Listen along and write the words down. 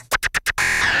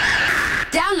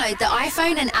Download the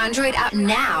iPhone and Android app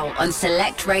now on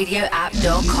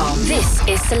selectradioapp.com. This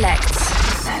is Select.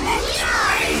 Select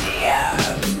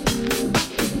Radio.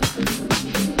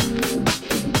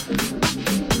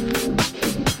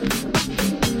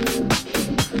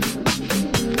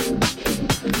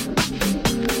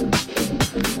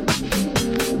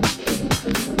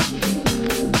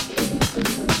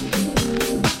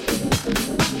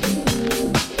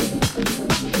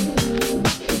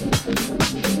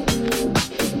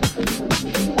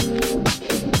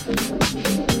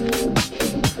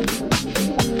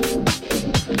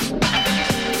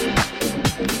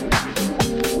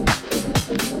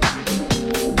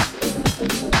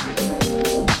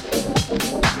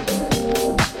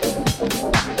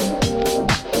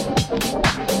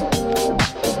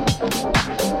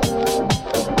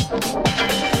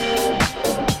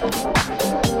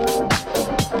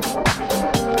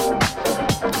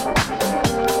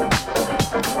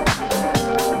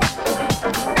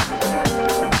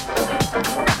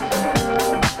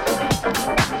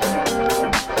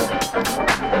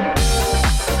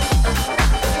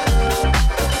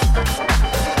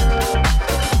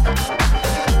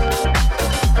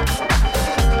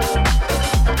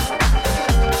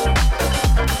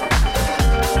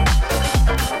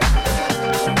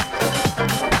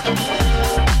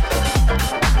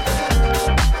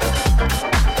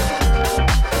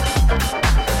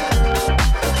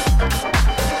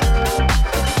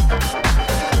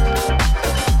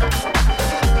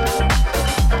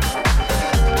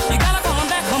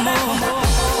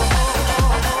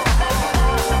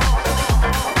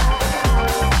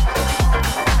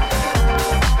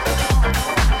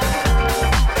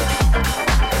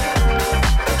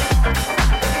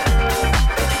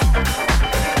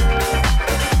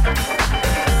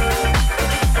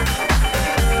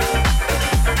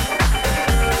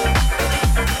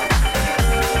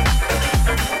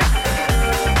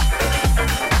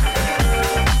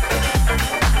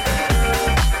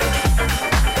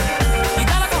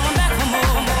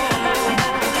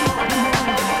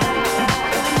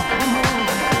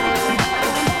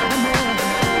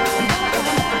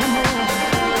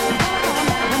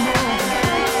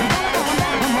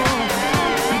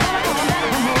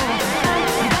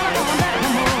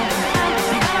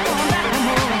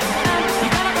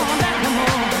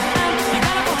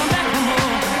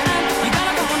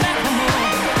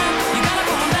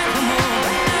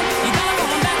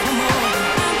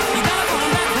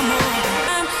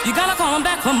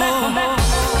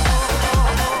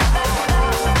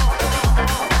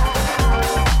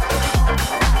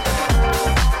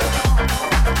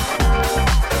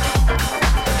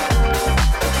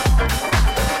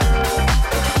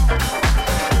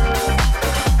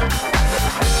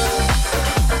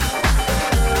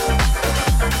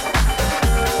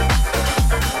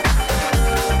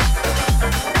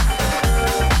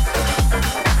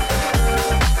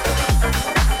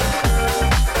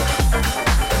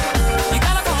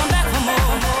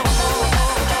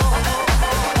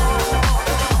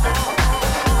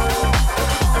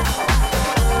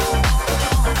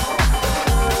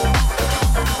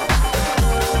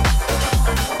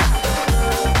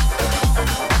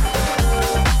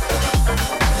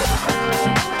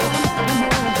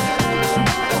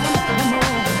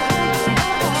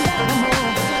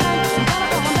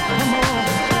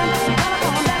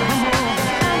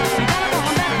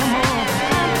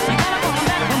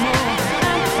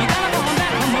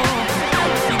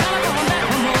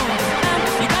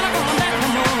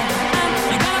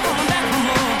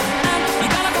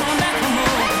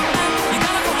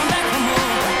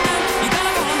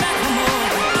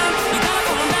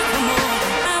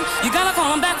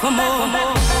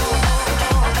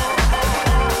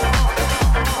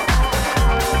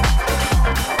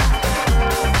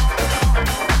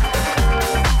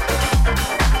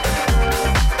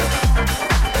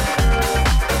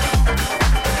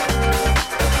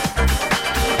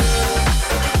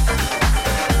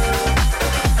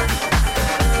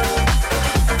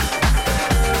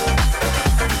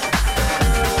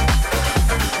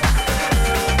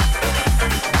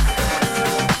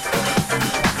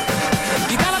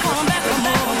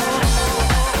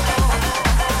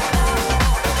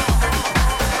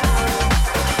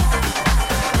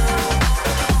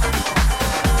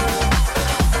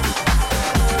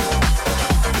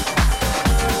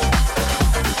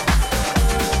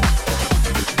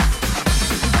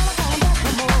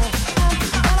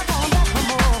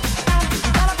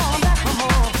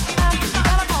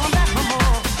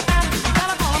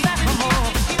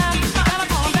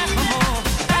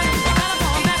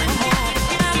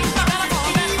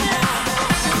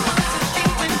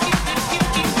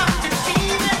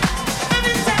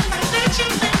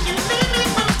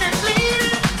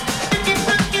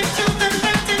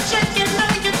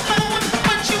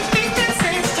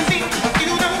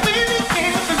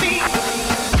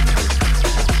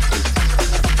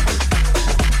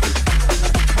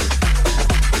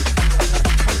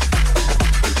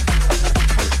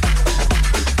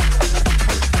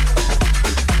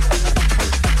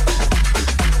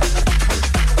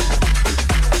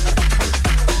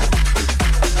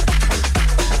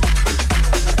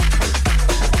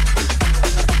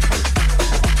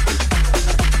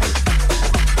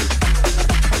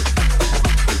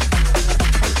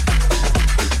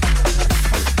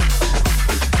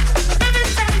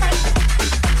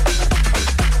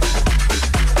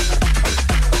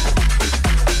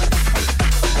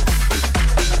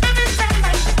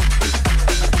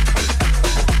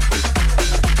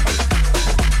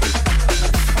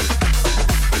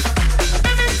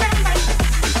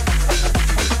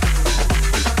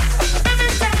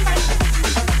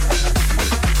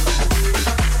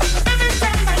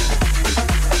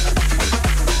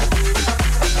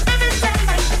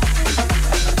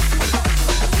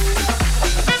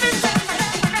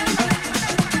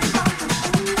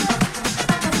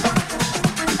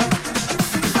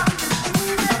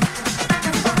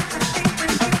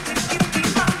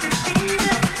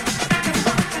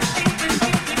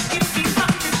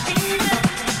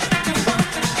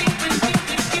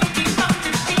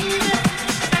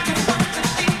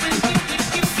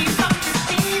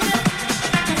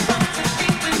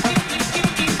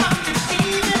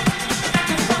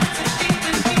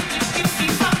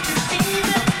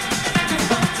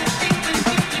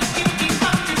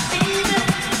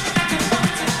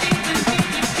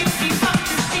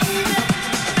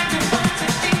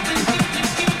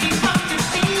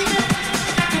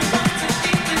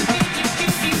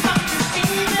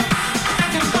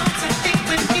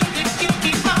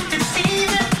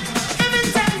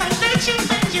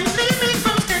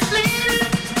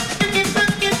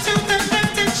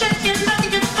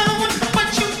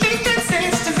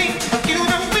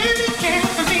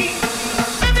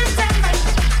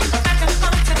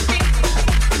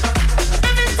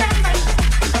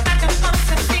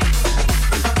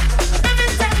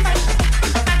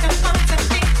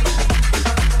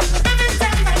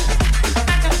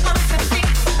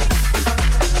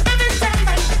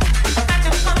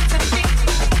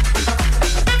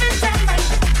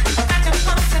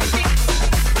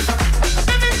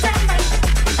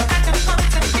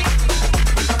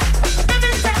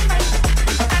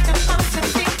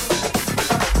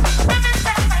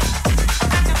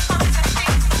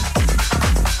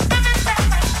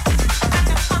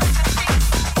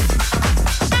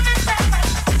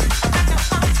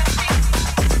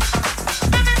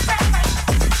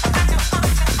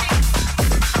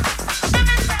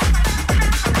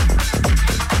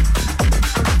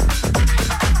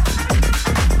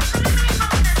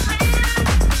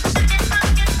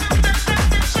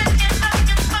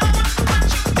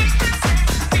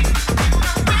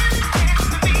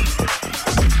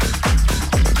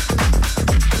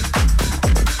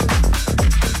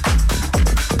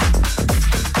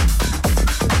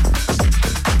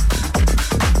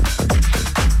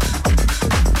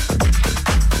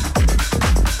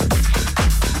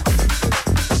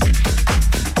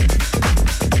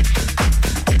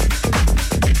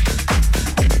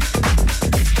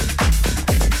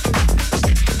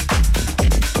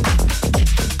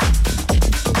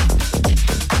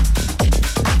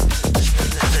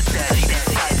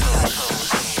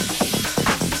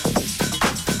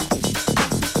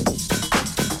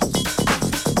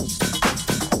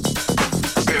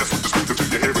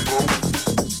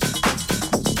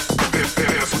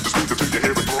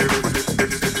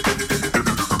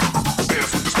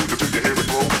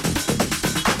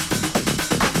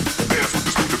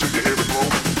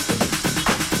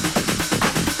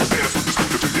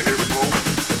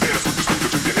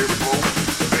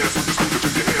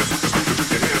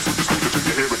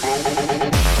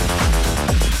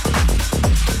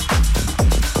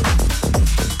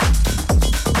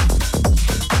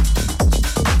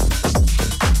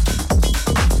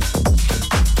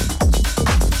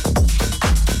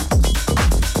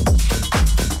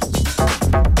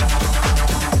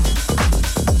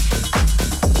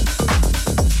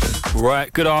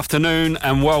 Right, good afternoon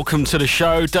and welcome to the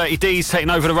show. Dirty D's taking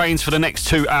over the reins for the next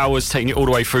 2 hours, taking it all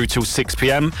the way through till 6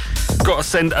 p.m. Got to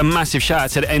send a massive shout out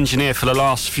to the engineer for the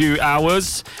last few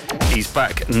hours. He's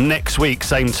back next week,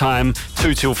 same time,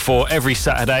 2 till 4 every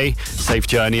Saturday. Safe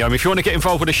journey home. If you want to get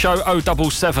involved with the show,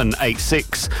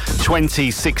 07786 20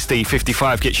 60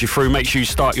 55 gets you through. Make sure you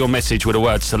start your message with the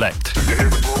word select.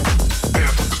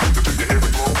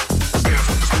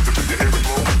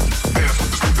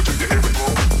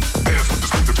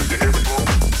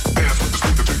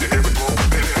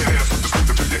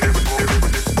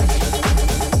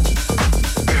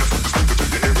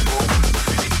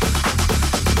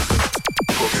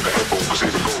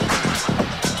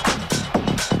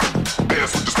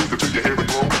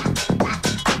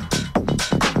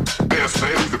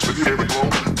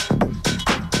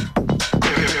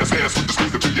 Dance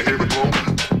with the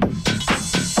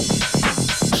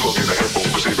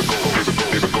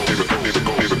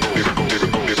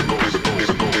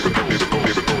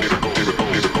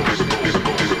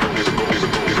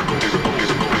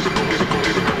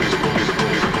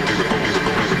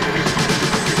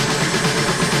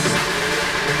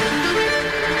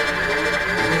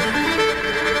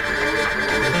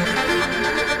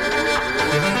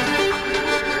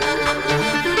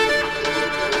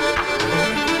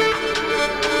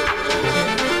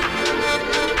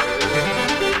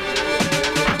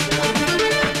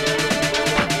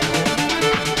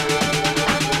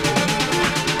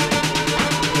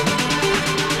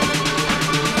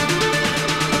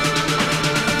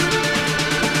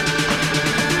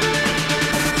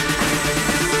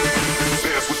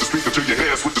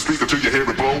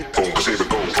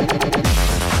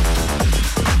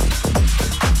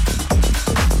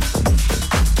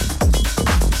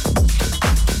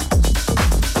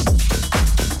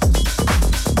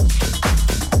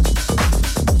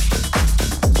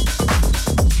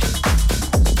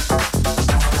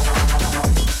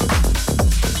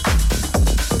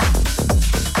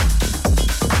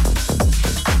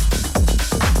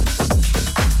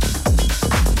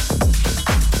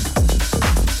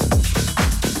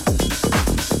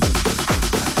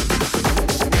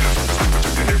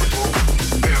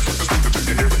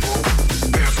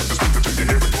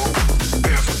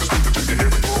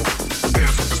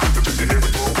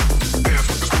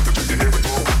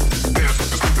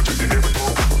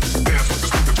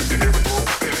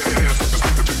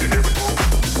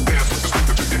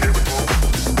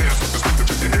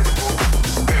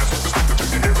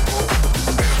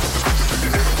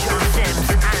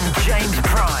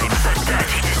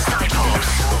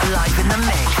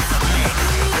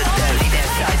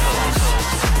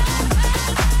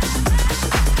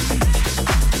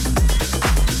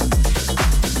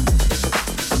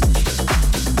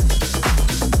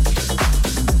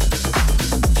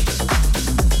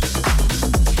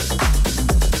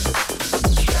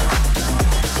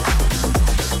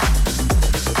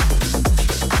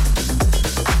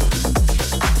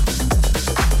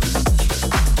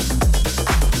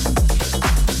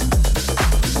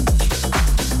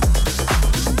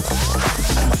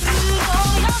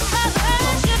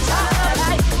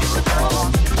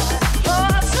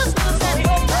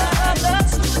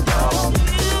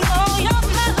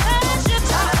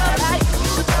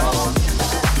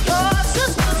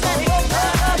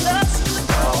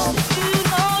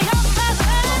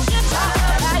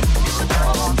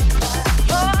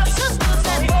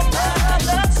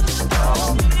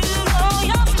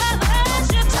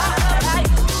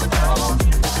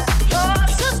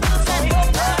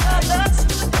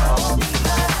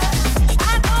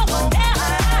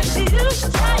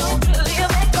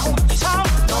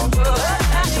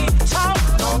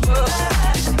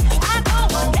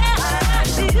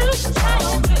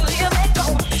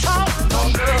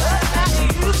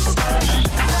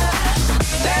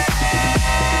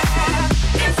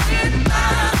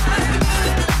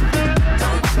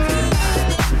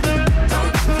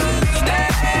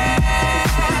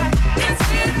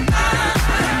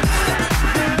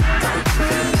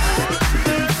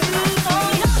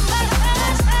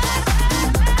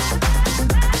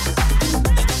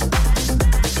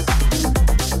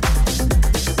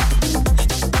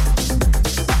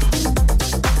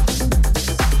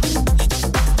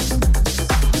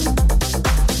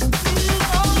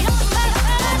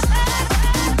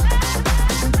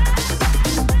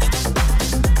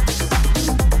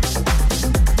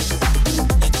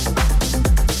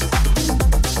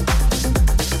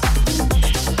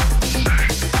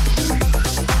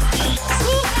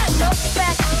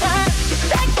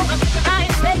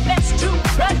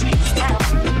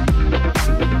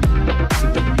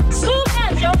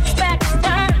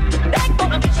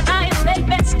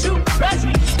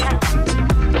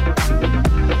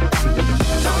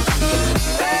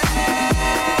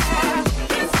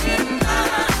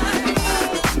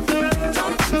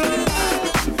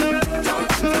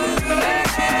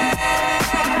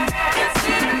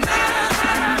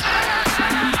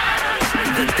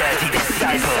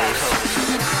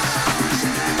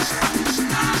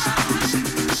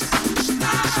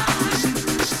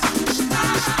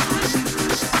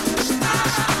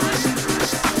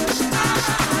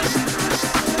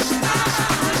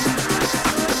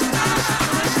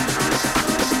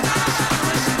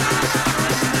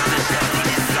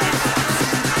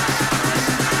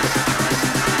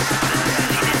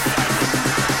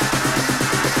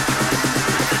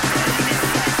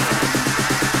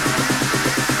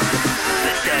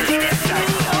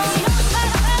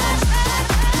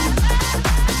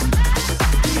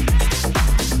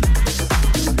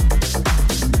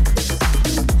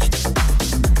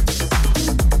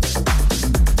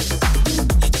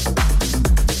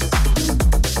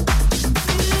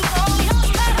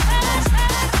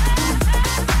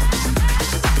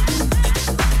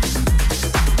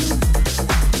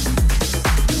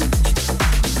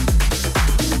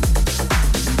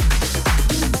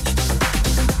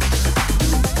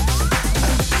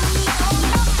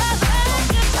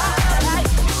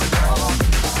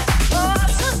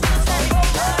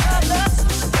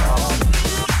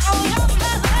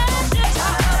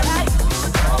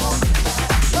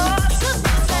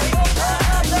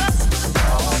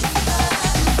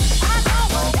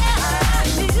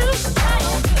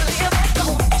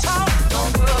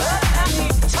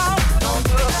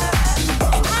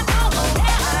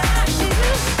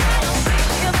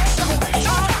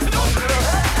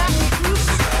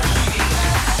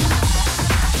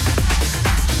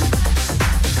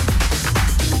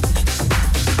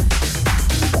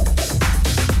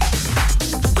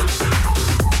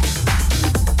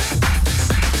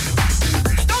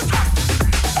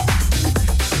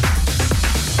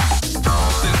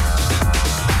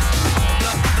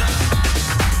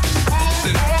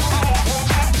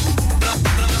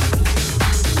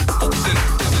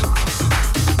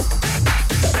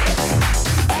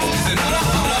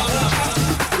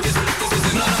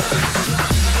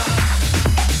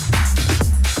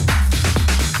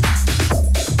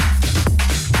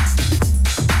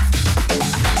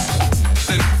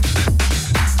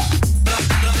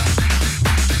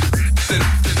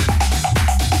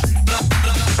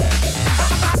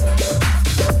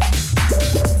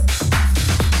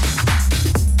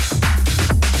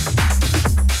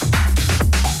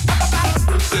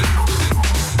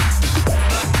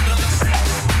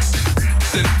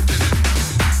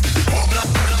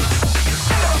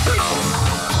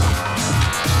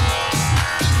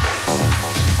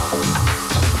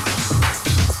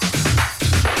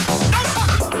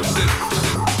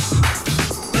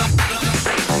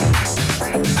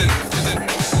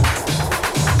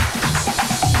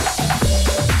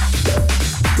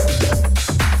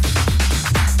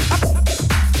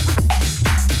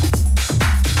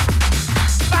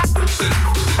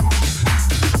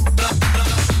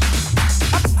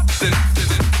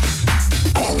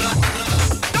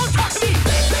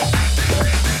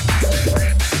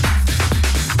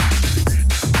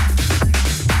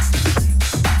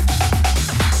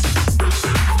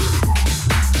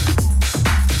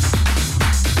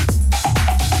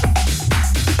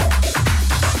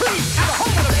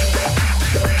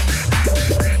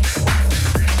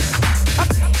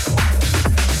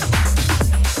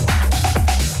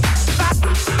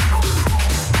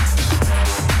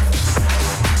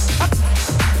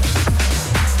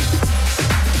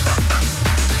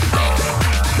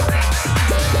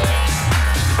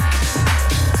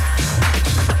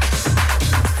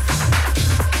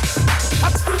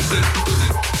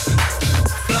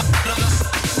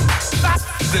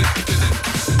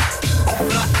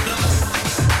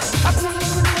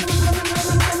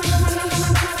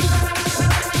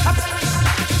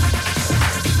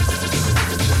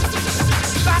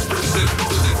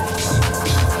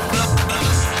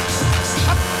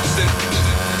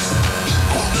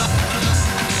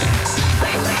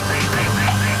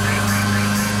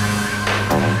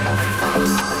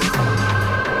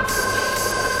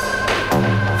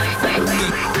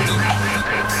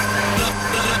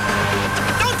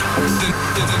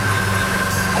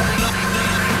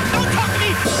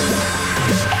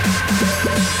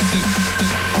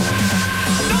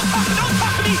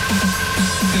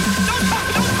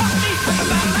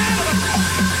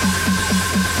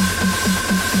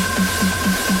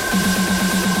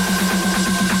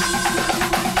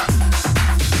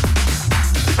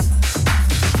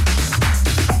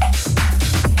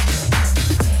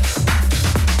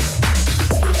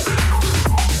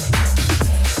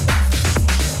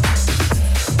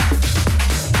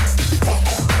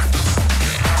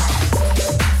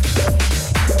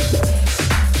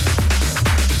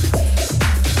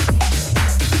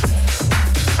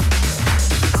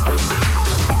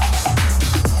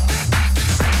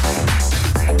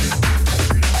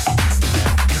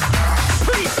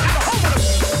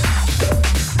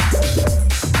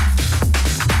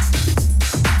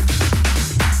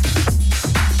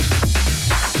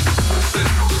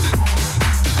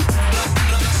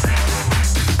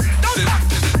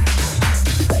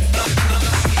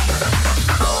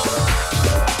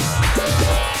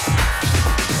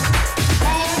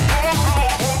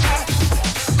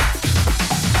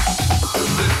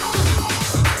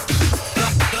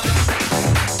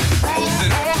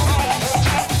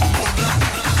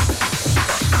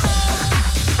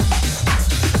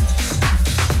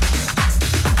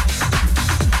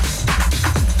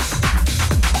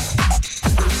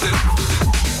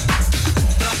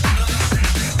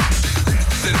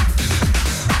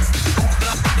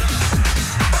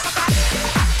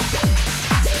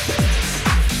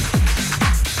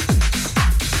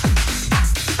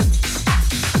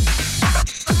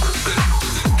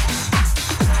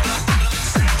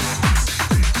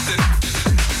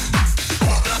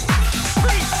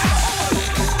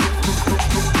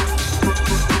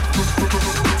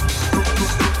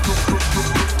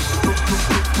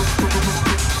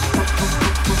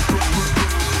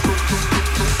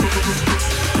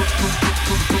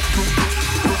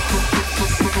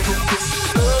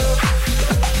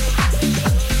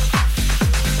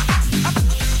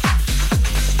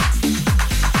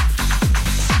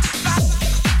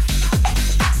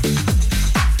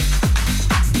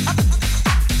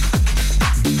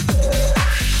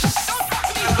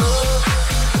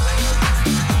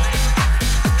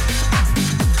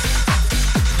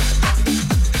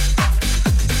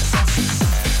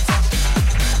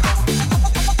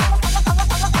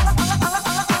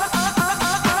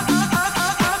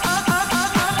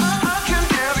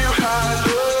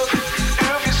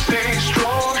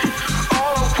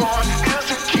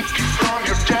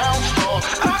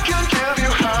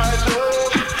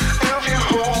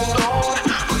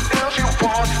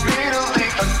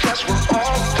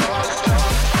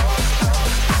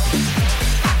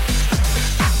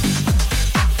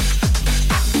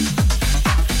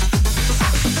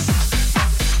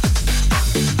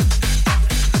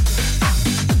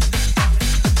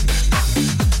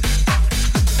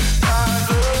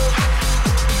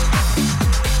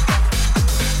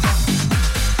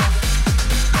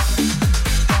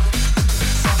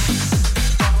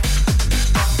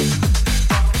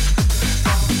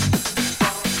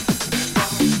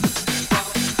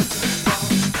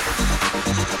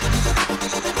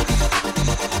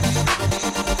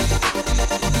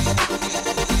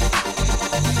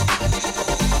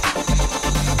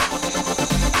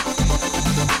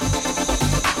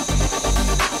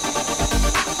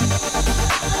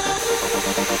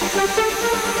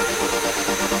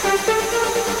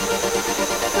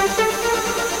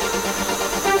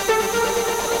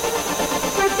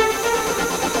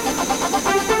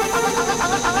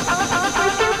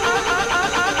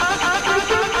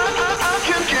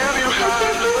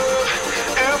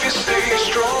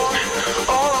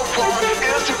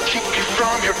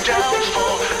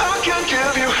downfall. I can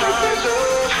give you high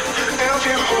love if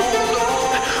you hold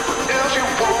on. If you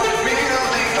want me to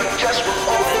leave, I guess we're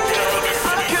all done.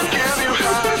 I can give you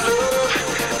high love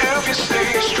if you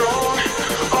stay strong.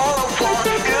 All I want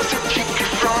is to keep you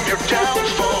from your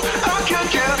downfall. I can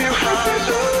give you high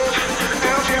love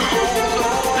if you hold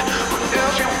on.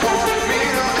 If you want me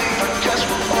to leave, I guess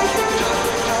we're all done.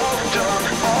 All done,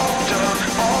 all done,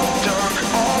 all done,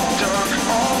 all done,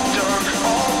 all done,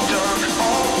 all done,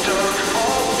 all done,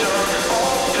 all done,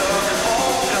 all done,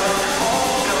 all done,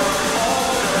 all done,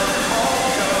 all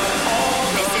done.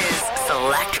 This is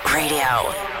Select Radio.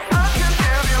 I can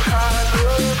give you high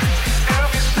love if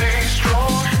you stay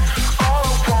strong. All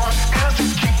I want is to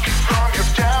keep you from your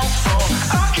downfall.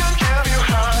 I can give you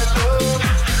high love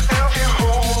if you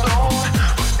hold on.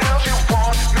 If you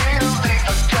want me to leave,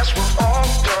 I guess we're all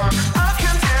done. I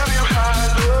can give you high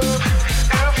love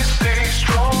if you stay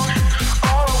strong.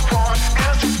 All I want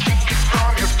is to keep you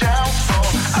from your downfall.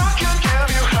 I can give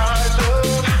you high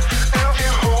love if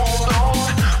you hold on.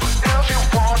 If you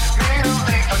want me to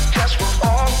leave, I guess we're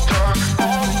all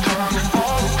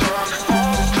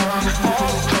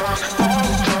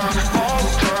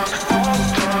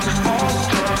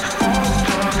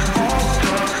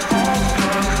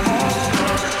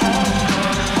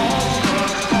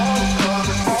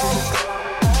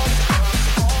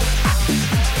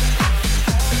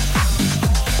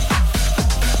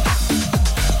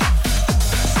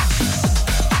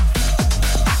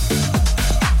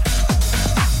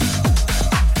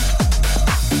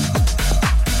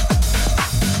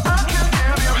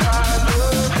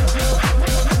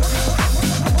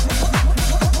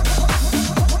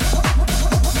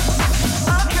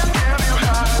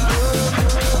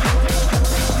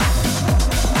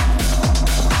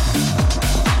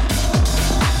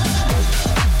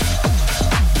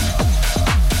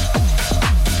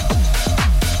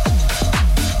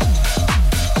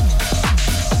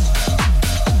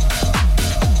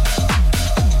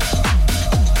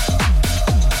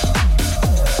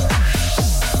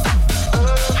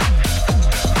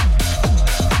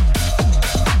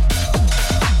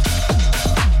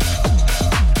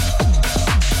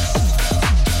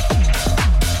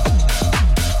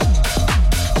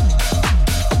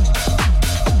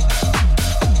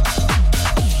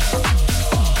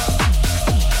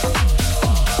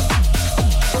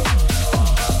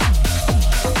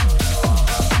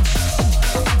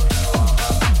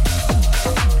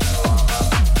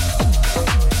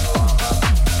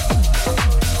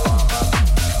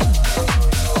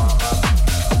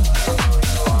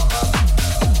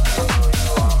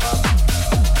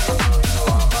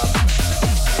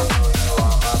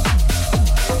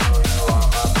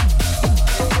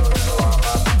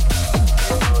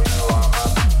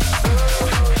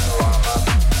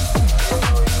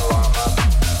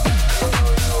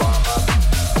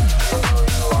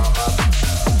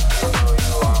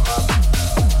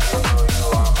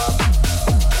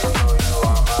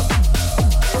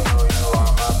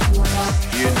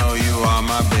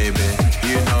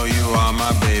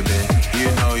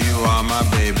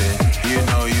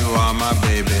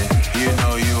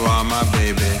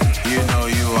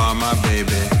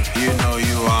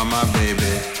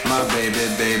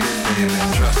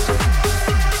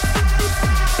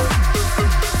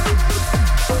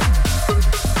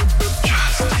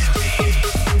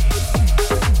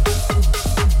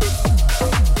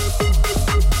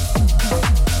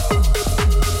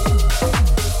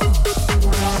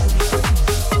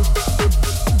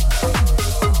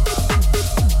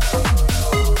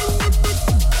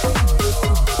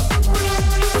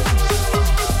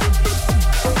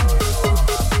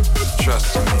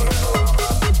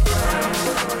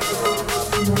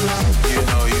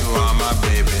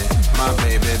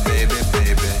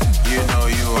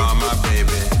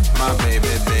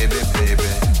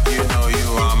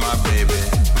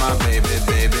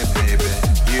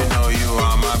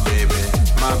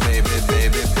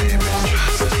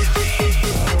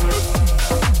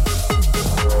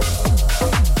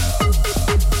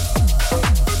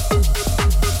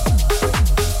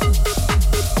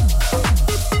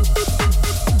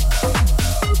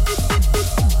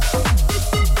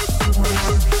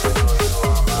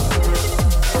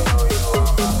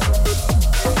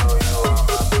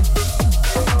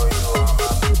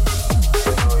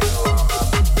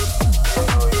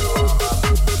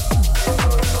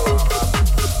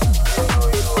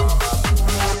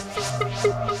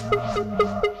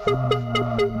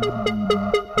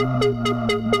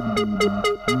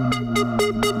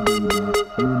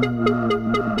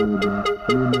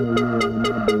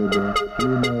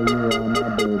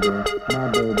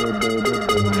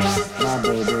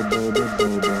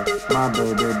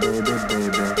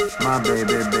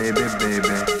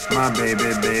my baby,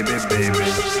 baby, baby,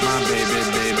 my baby,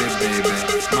 baby, baby,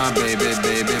 my baby,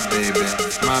 baby, baby,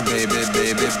 my baby,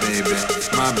 baby, baby,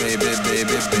 my baby,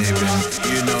 baby, baby.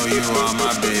 You know you are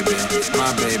my baby,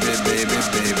 my baby, baby,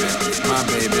 baby, my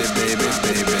baby, baby,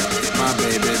 baby, my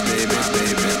baby, baby,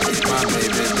 baby, my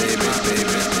baby, baby, baby,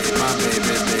 my baby,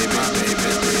 baby, baby,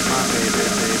 my baby,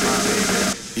 baby,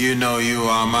 baby. You know you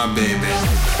are my baby.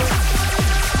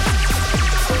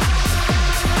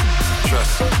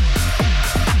 Trust.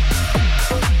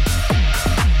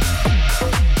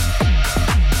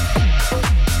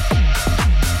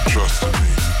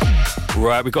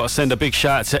 Right, we've got to send a big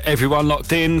shout out to everyone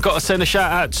locked in. Got to send a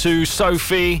shout out to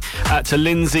Sophie, out to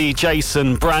Lindsay,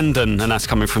 Jason, Brandon, and that's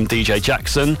coming from DJ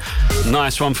Jackson.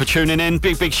 Nice one for tuning in.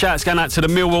 Big shouts going out to the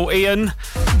Millwall Ian.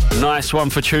 Nice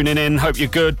one for tuning in. Hope you're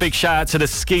good. Big shout out to the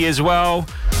Ski as well.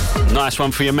 Nice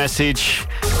one for your message.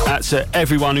 Out to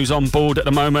everyone who's on board at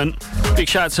the moment. Big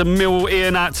shout out to Millwall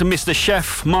Ian, out to Mr.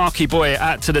 Chef, Marky Boy,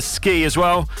 out to the Ski as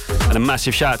well. And a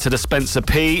massive shout out to the Spencer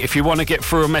P. If you want to get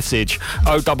through a message,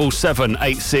 077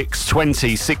 86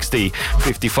 20 60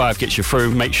 55 gets you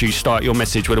through. Make sure you start your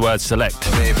message with the word select.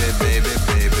 Baby, baby,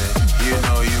 baby, you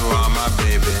know you are my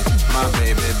baby, my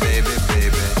baby, baby,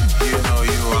 baby, you know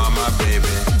you are my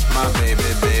baby, my baby,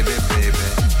 baby, baby,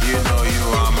 you know you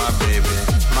are my baby,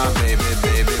 my baby,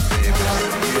 baby, baby,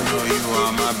 you know you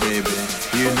are my baby,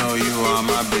 you know you are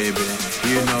my baby,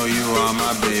 you know you are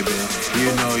my baby,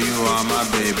 you know you are my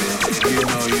baby, you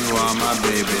know you are my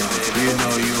baby, you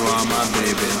know you are my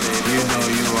baby, you know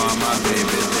you are my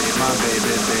baby, my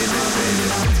baby, baby,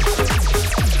 baby.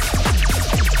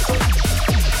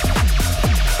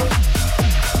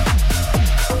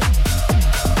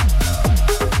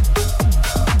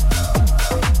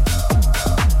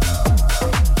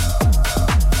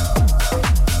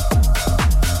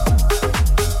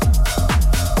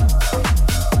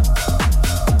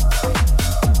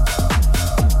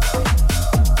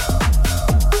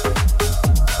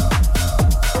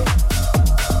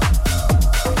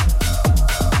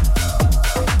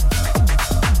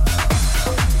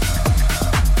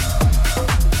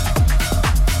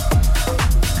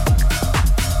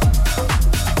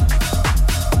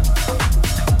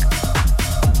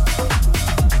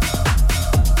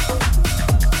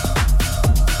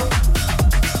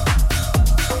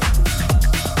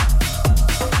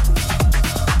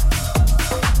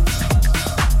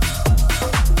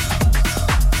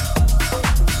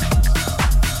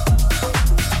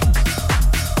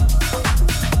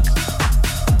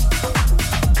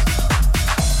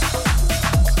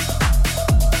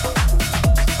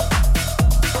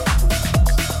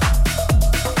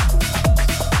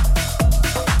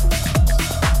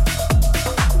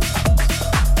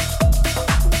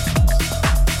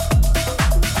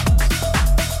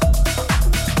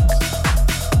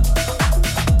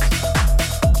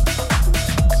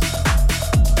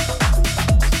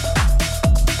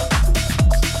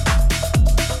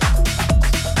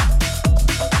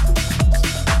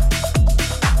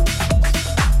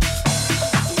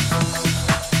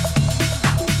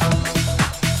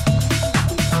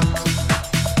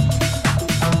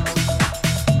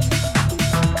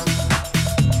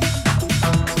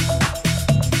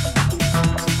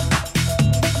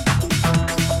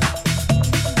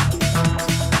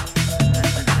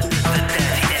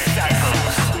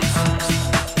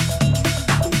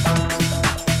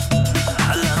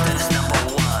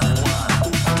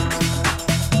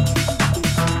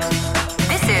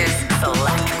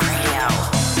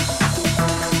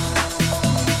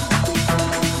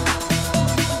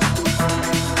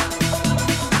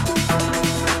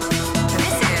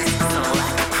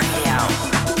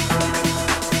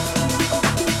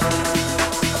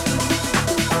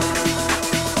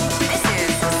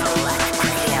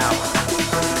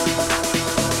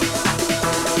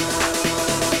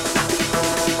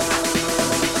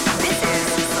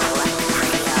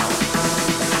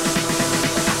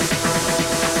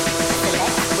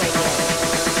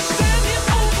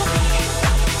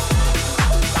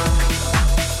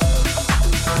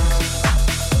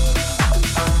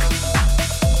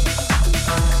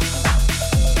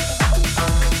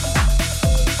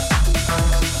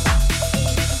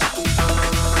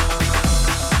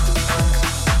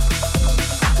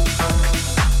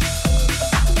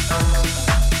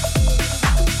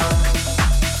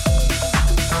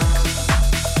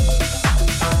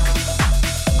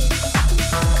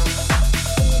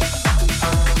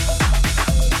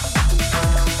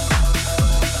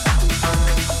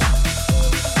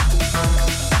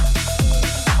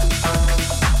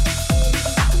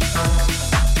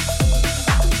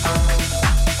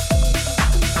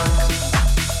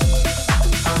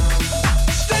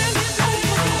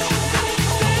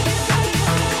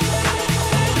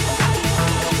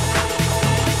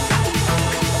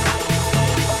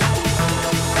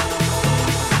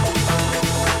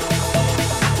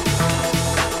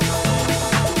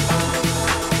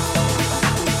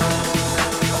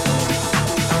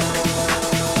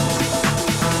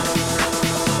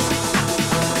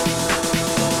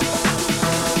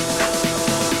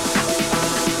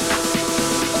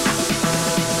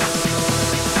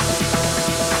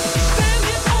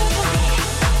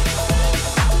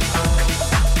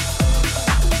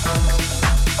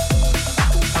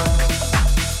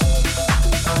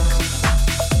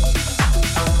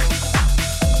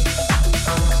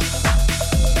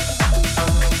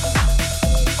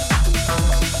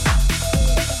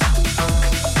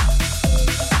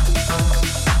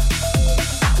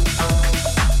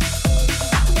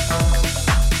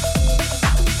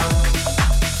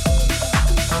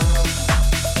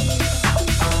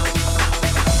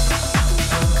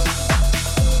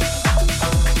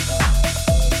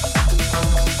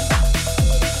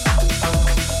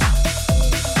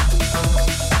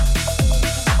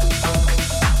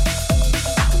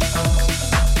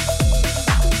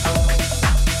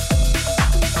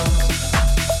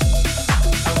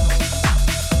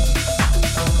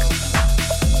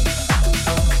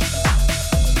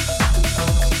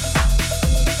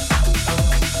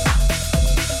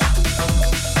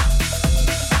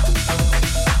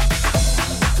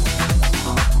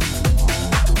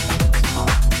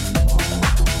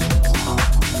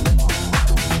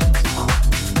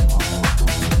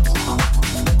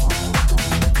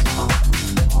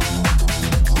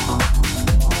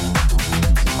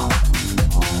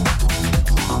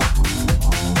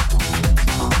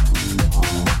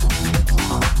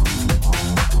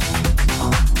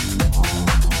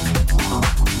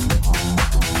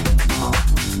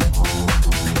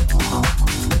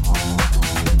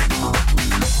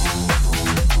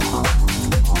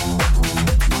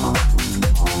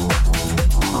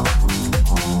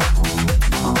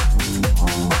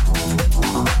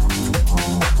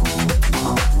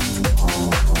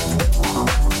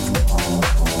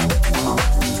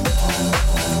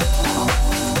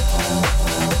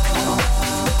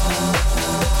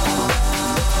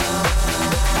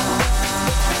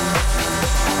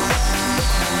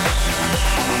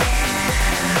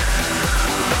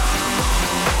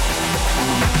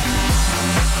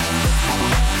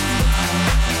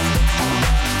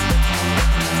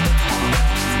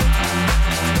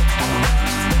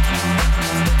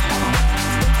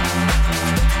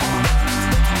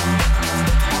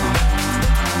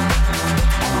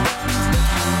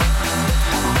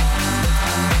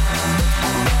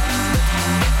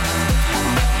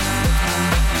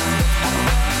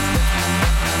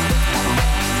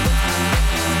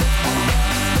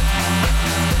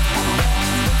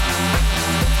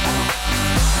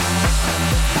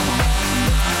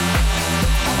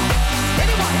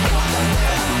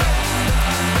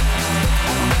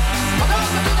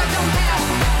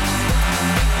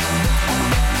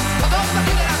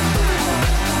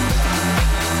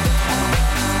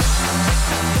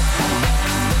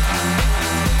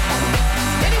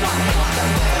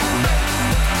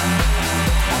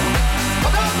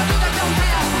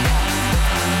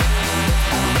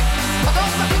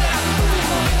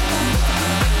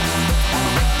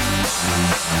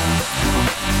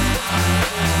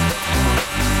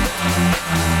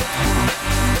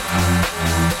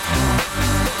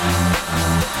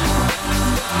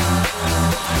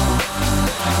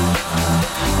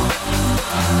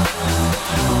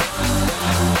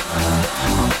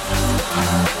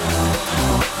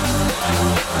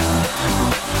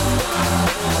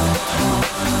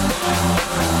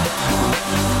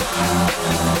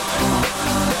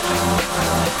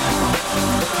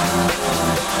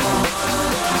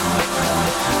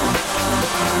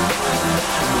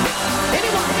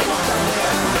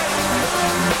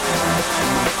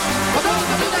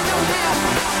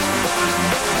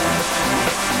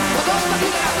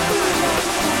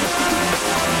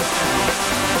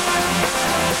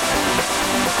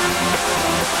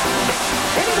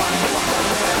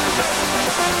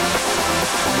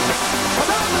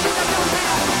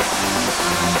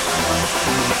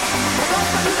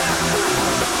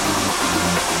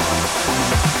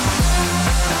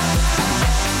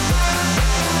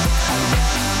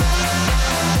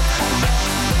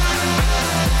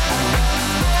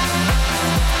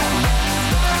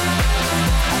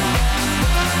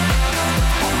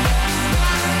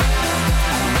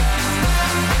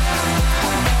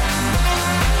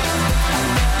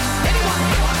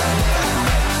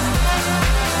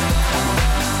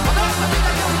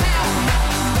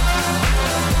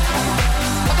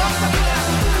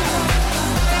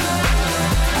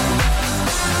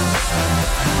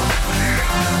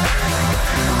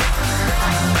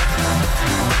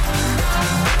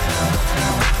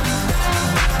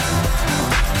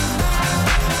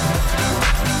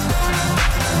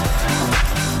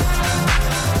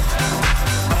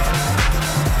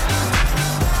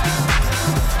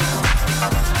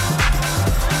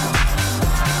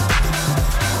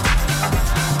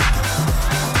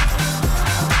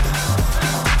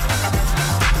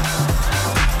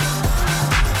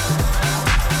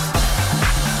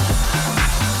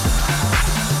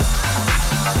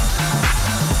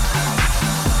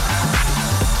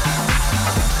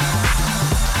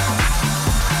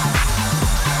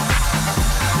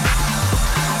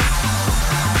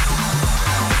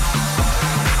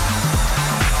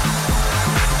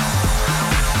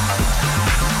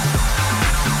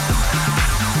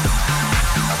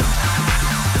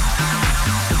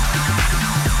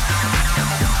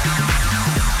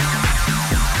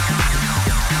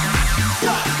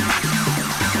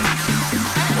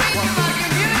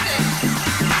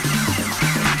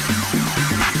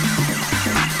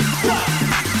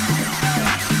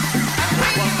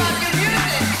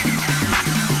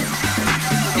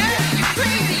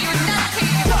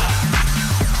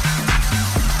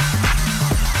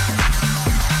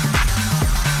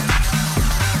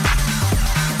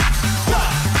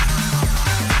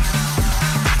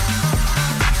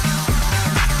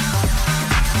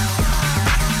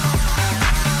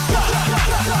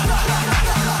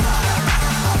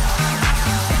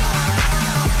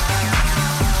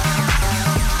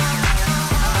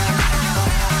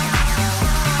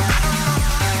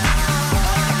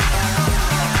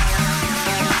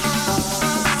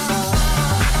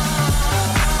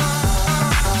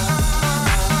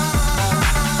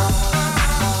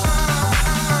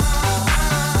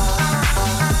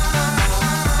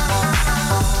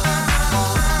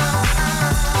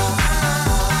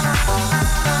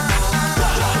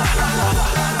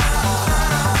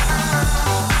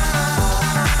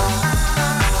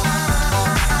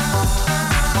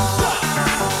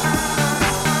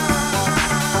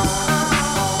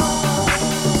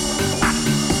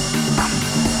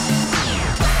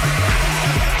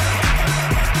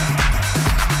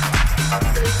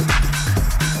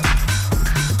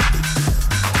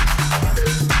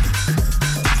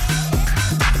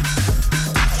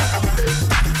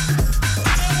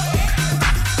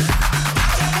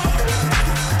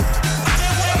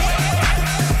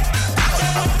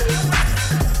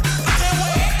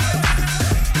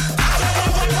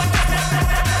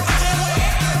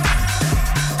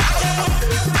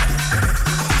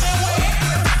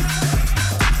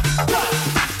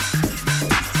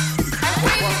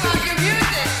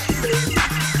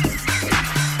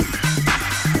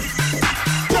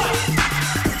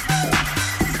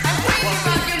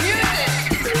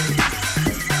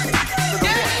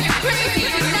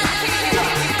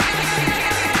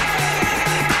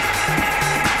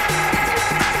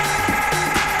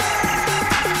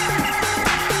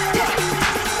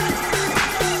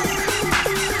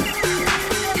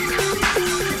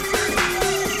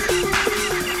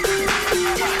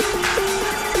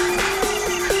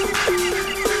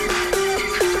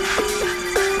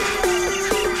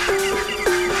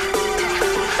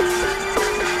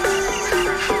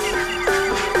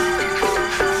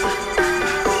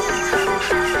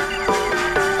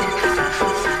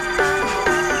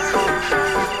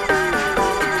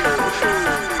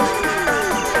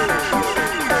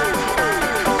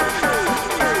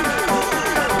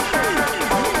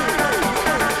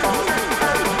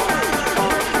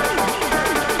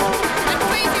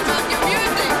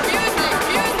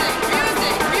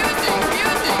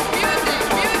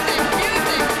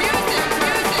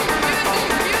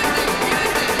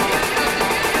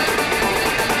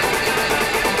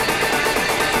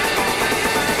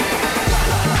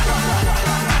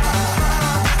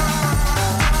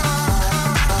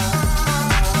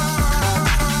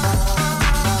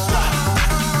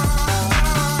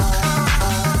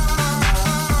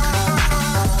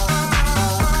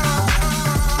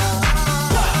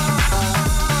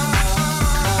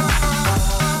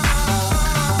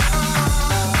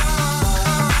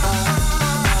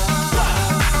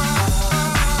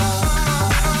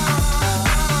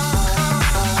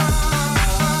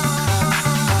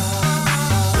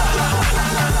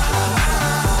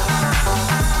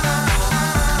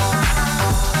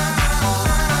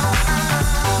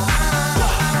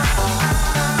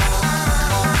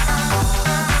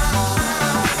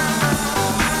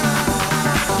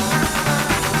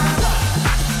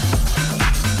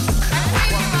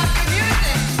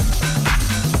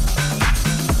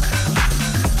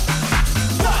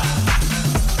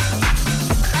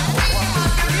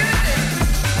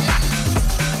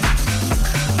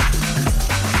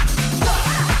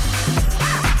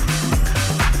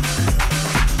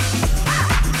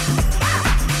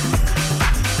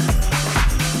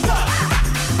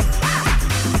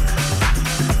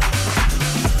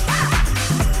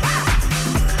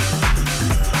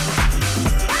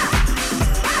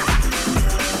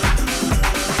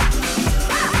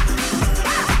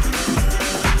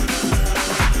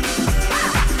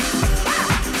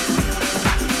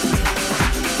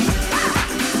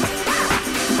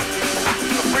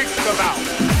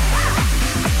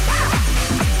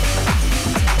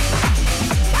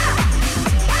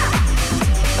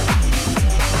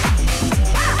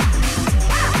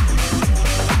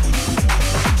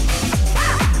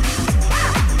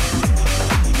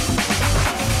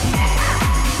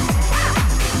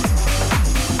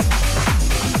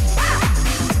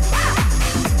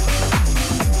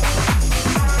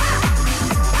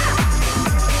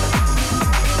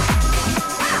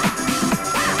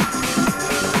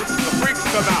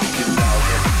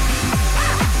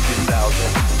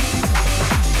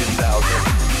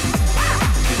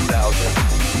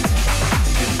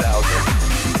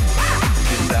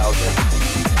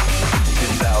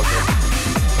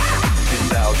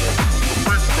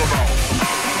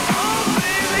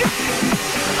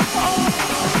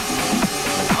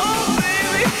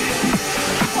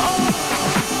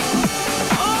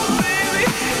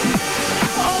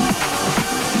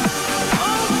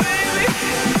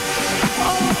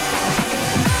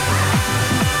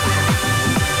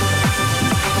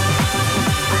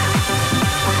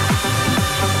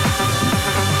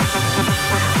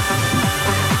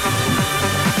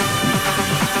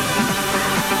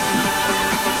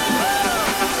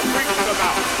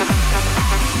 About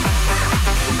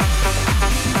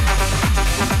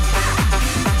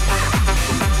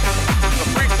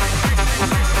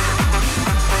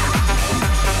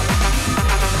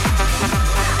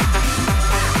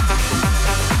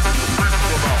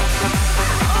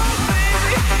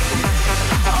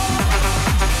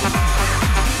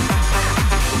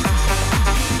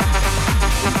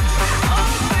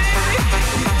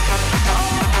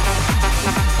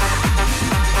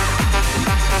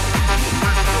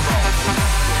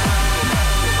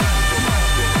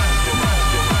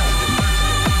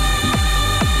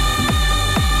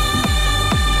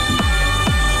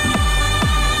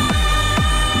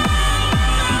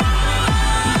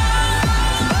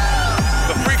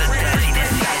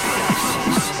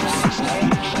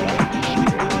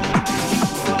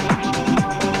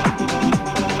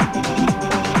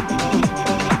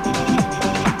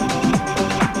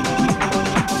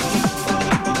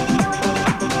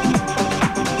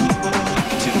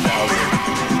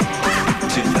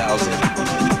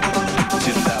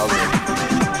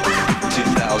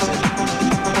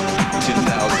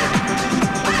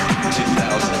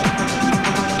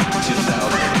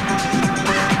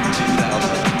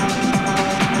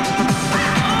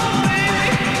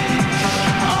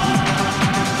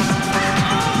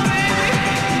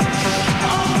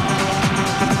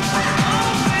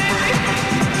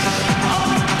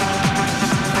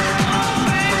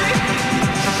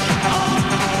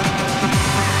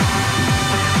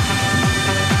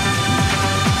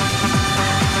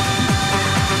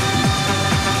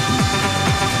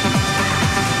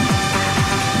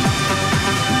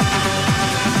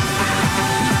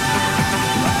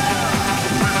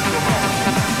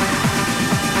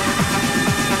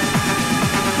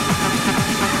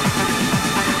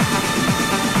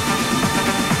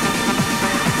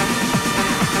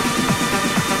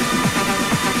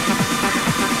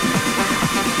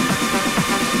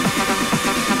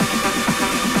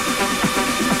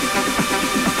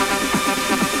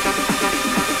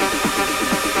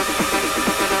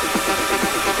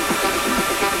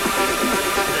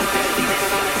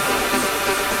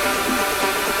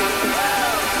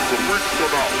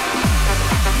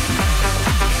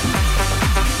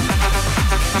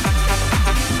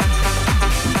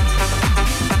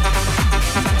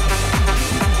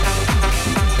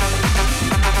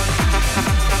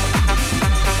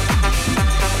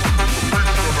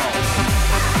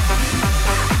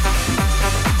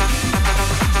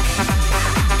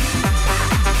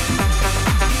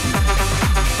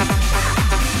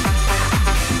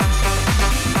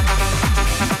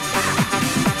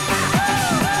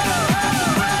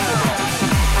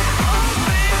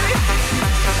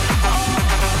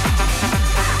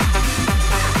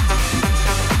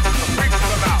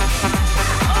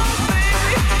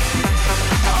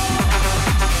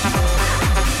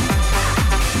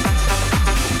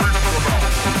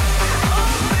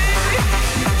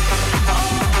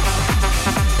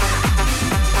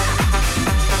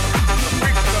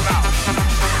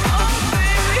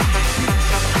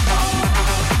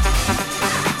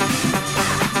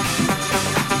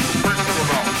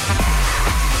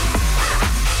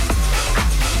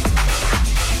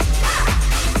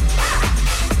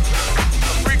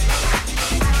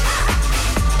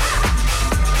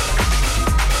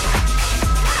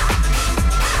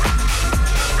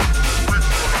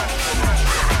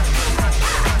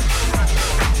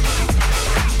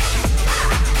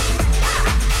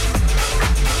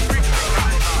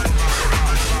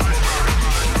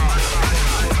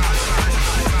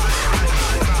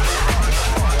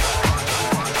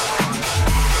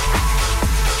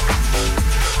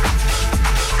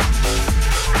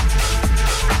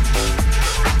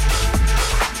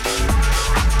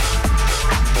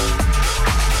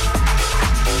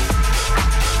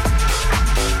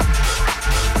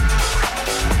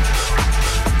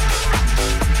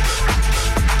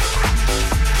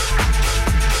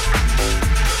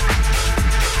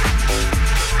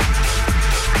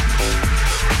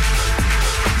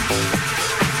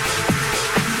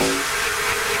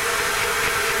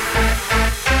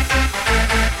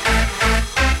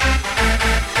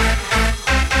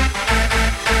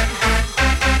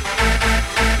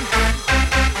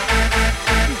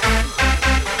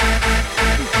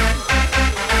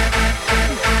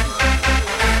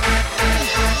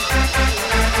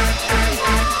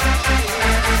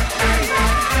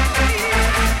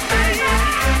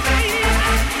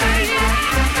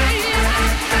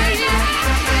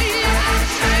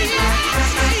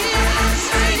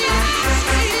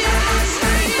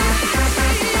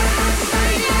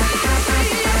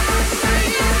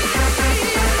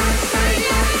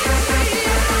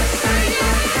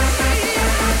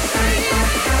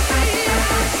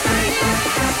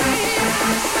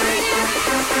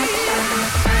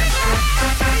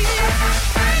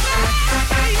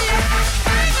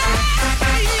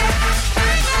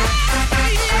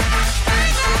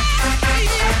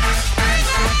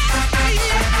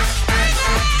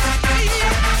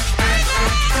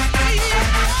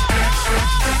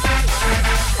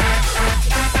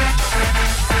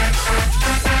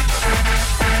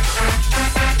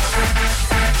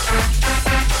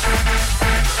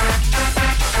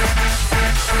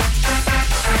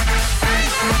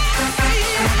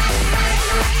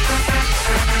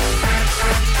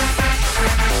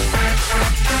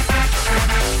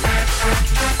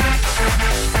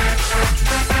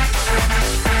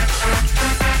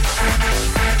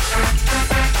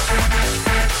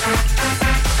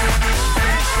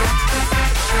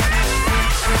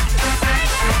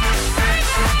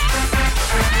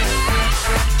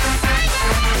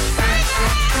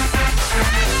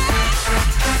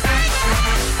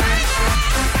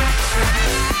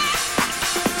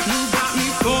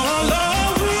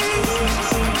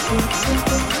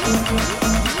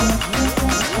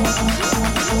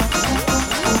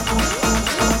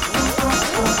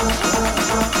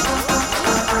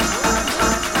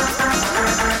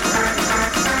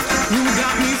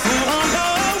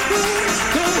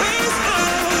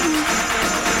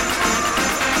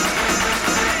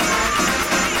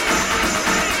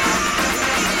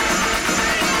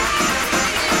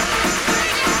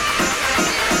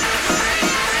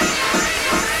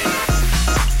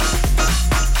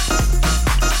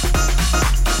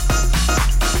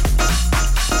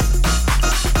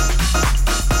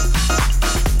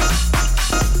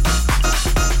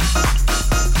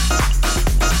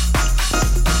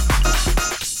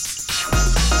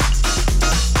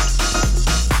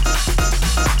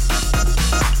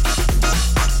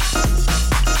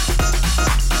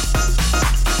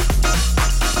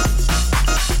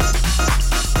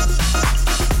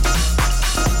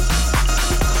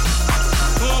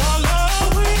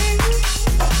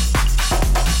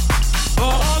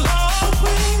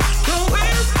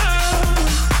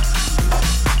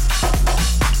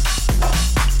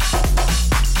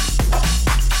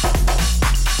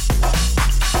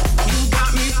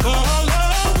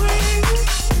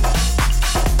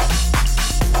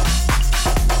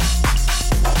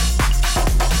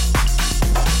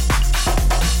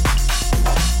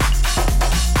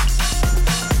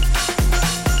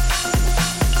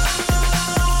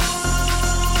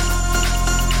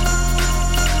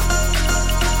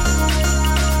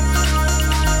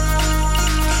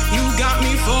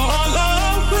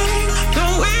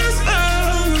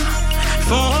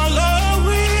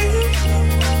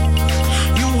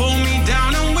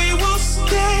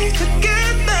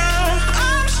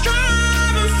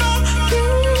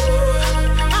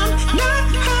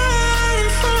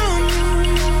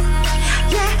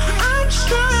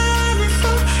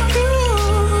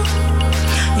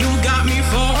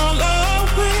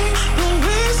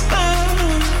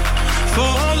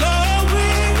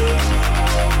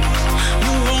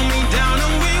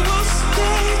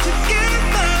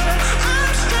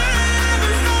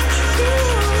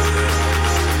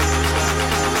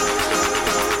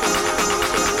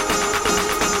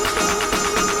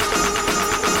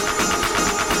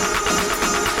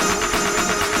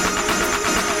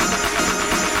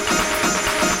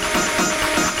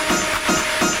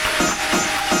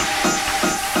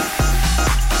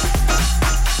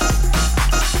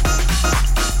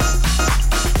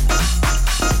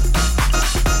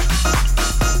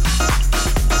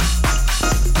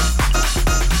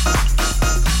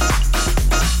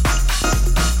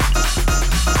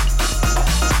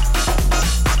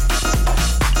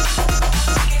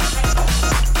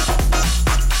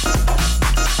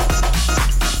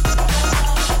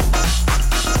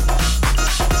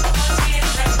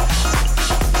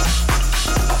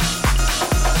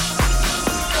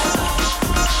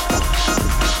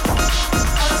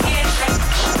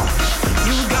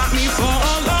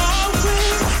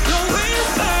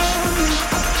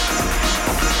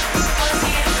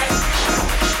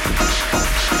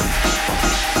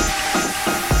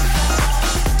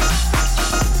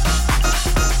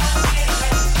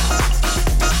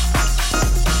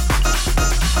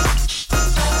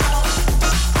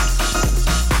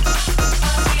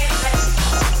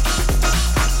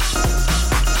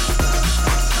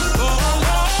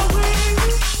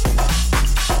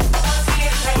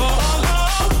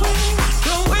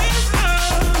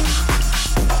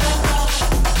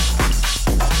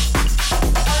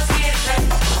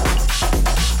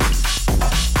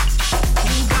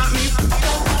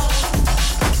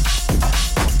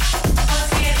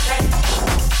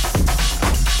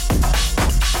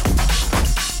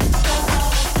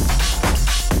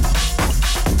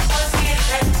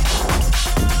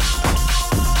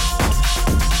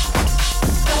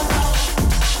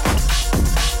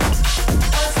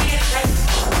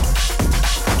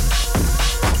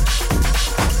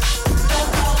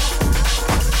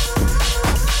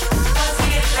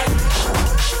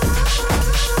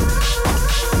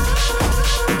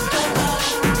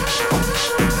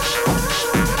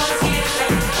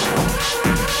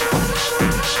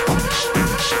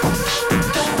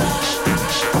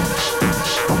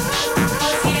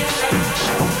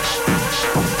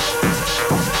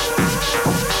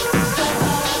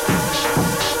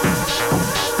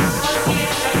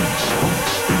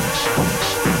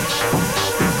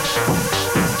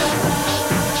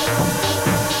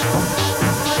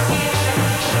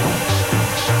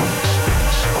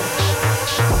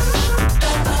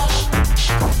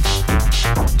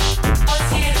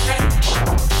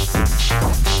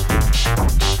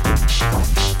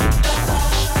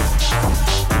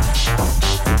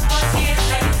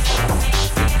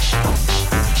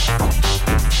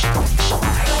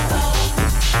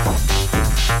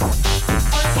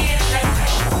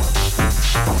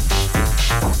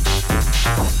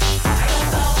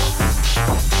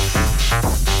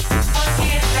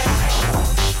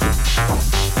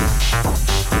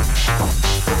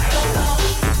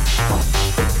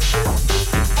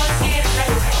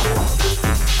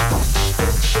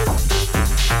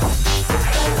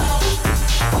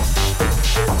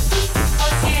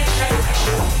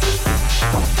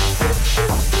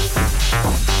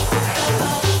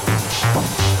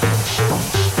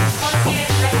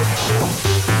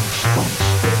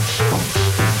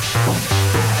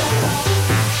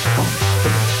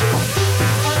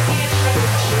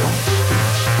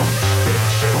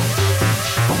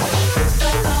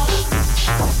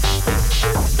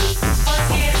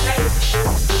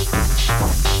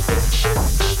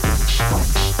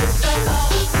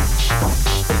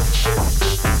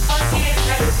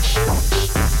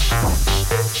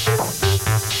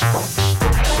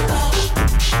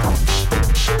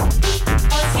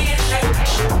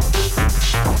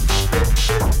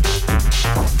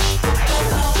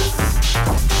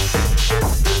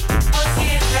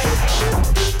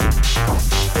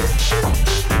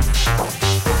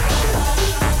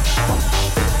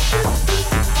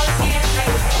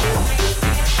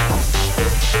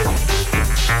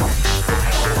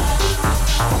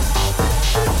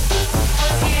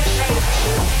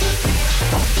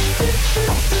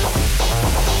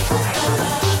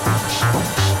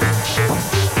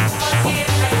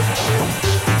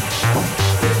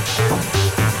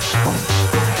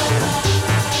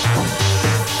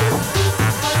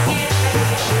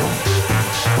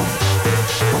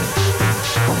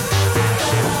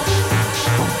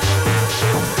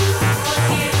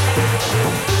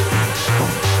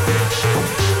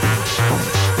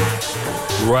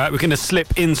Right, we're going to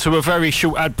slip into a very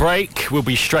short ad break. We'll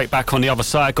be straight back on the other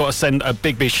side. Got to send a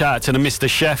big shout out to the Mr.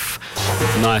 Chef.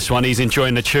 Nice one, he's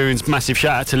enjoying the tunes. Massive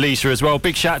shout out to Lisa as well.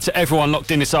 Big shout out to everyone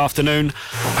locked in this afternoon.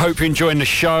 Hope you're enjoying the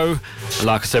show.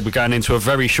 Like I said, we're going into a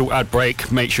very short ad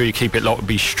break. Make sure you keep it locked. We'll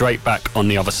be straight back on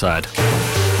the other side.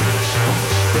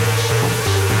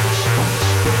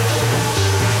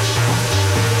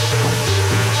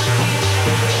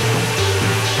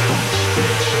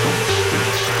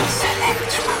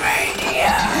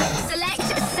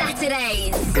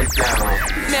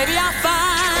 Maybe I'll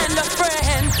find a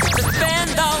friend to spend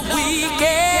the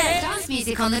weekend. Dance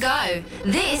music on the go.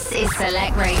 This is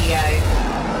Select Radio.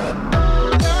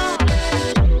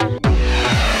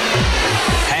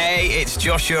 Hey, it's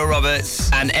Joshua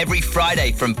Roberts, and every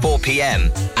Friday from 4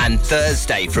 p.m. and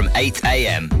Thursday from 8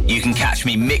 a.m. you can catch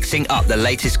me mixing up the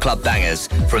latest club bangers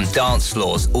from dance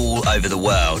floors all over the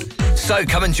world. So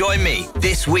come and join me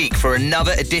this week for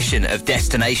another edition of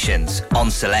Destinations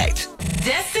on Select.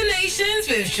 Destinations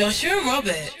with Joshua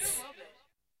Roberts.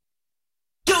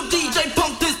 Yo, DJ,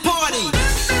 pump this party.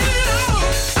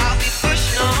 I'll be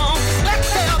pushing on. Let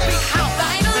there be house.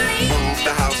 Finally. Move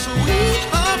the house. Sweet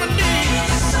harmony.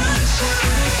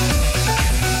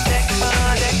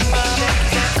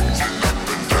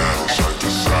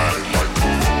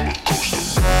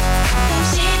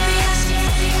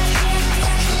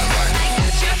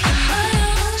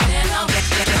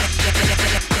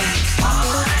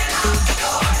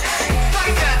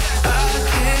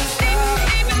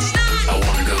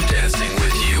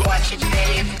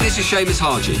 This is Seamus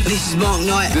Haji. This is Mark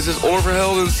Knight. This is Oliver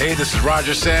Heldens. Hey, this is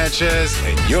Roger Sanchez,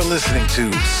 and you're listening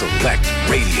to Select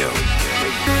Radio.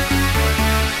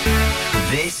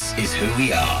 This is who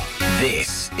we are.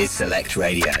 This is Select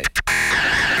Radio.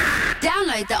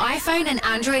 Download the iPhone and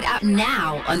Android app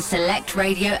now on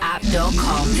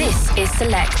selectradioapp.com. This is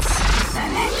Select.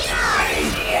 Select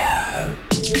Radio.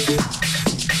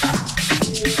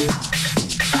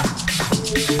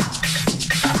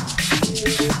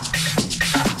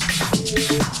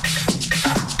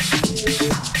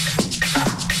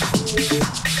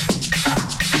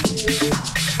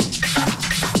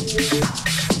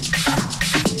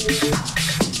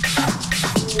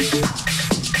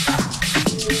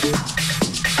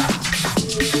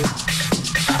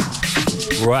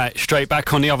 Right, straight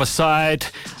back on the other side.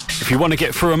 If you want to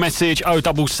get through a message,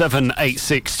 077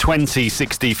 86 20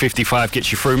 60 55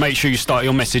 gets you through. Make sure you start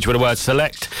your message with the word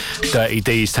Select. Dirty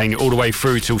D's taking it all the way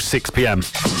through till 6 p.m.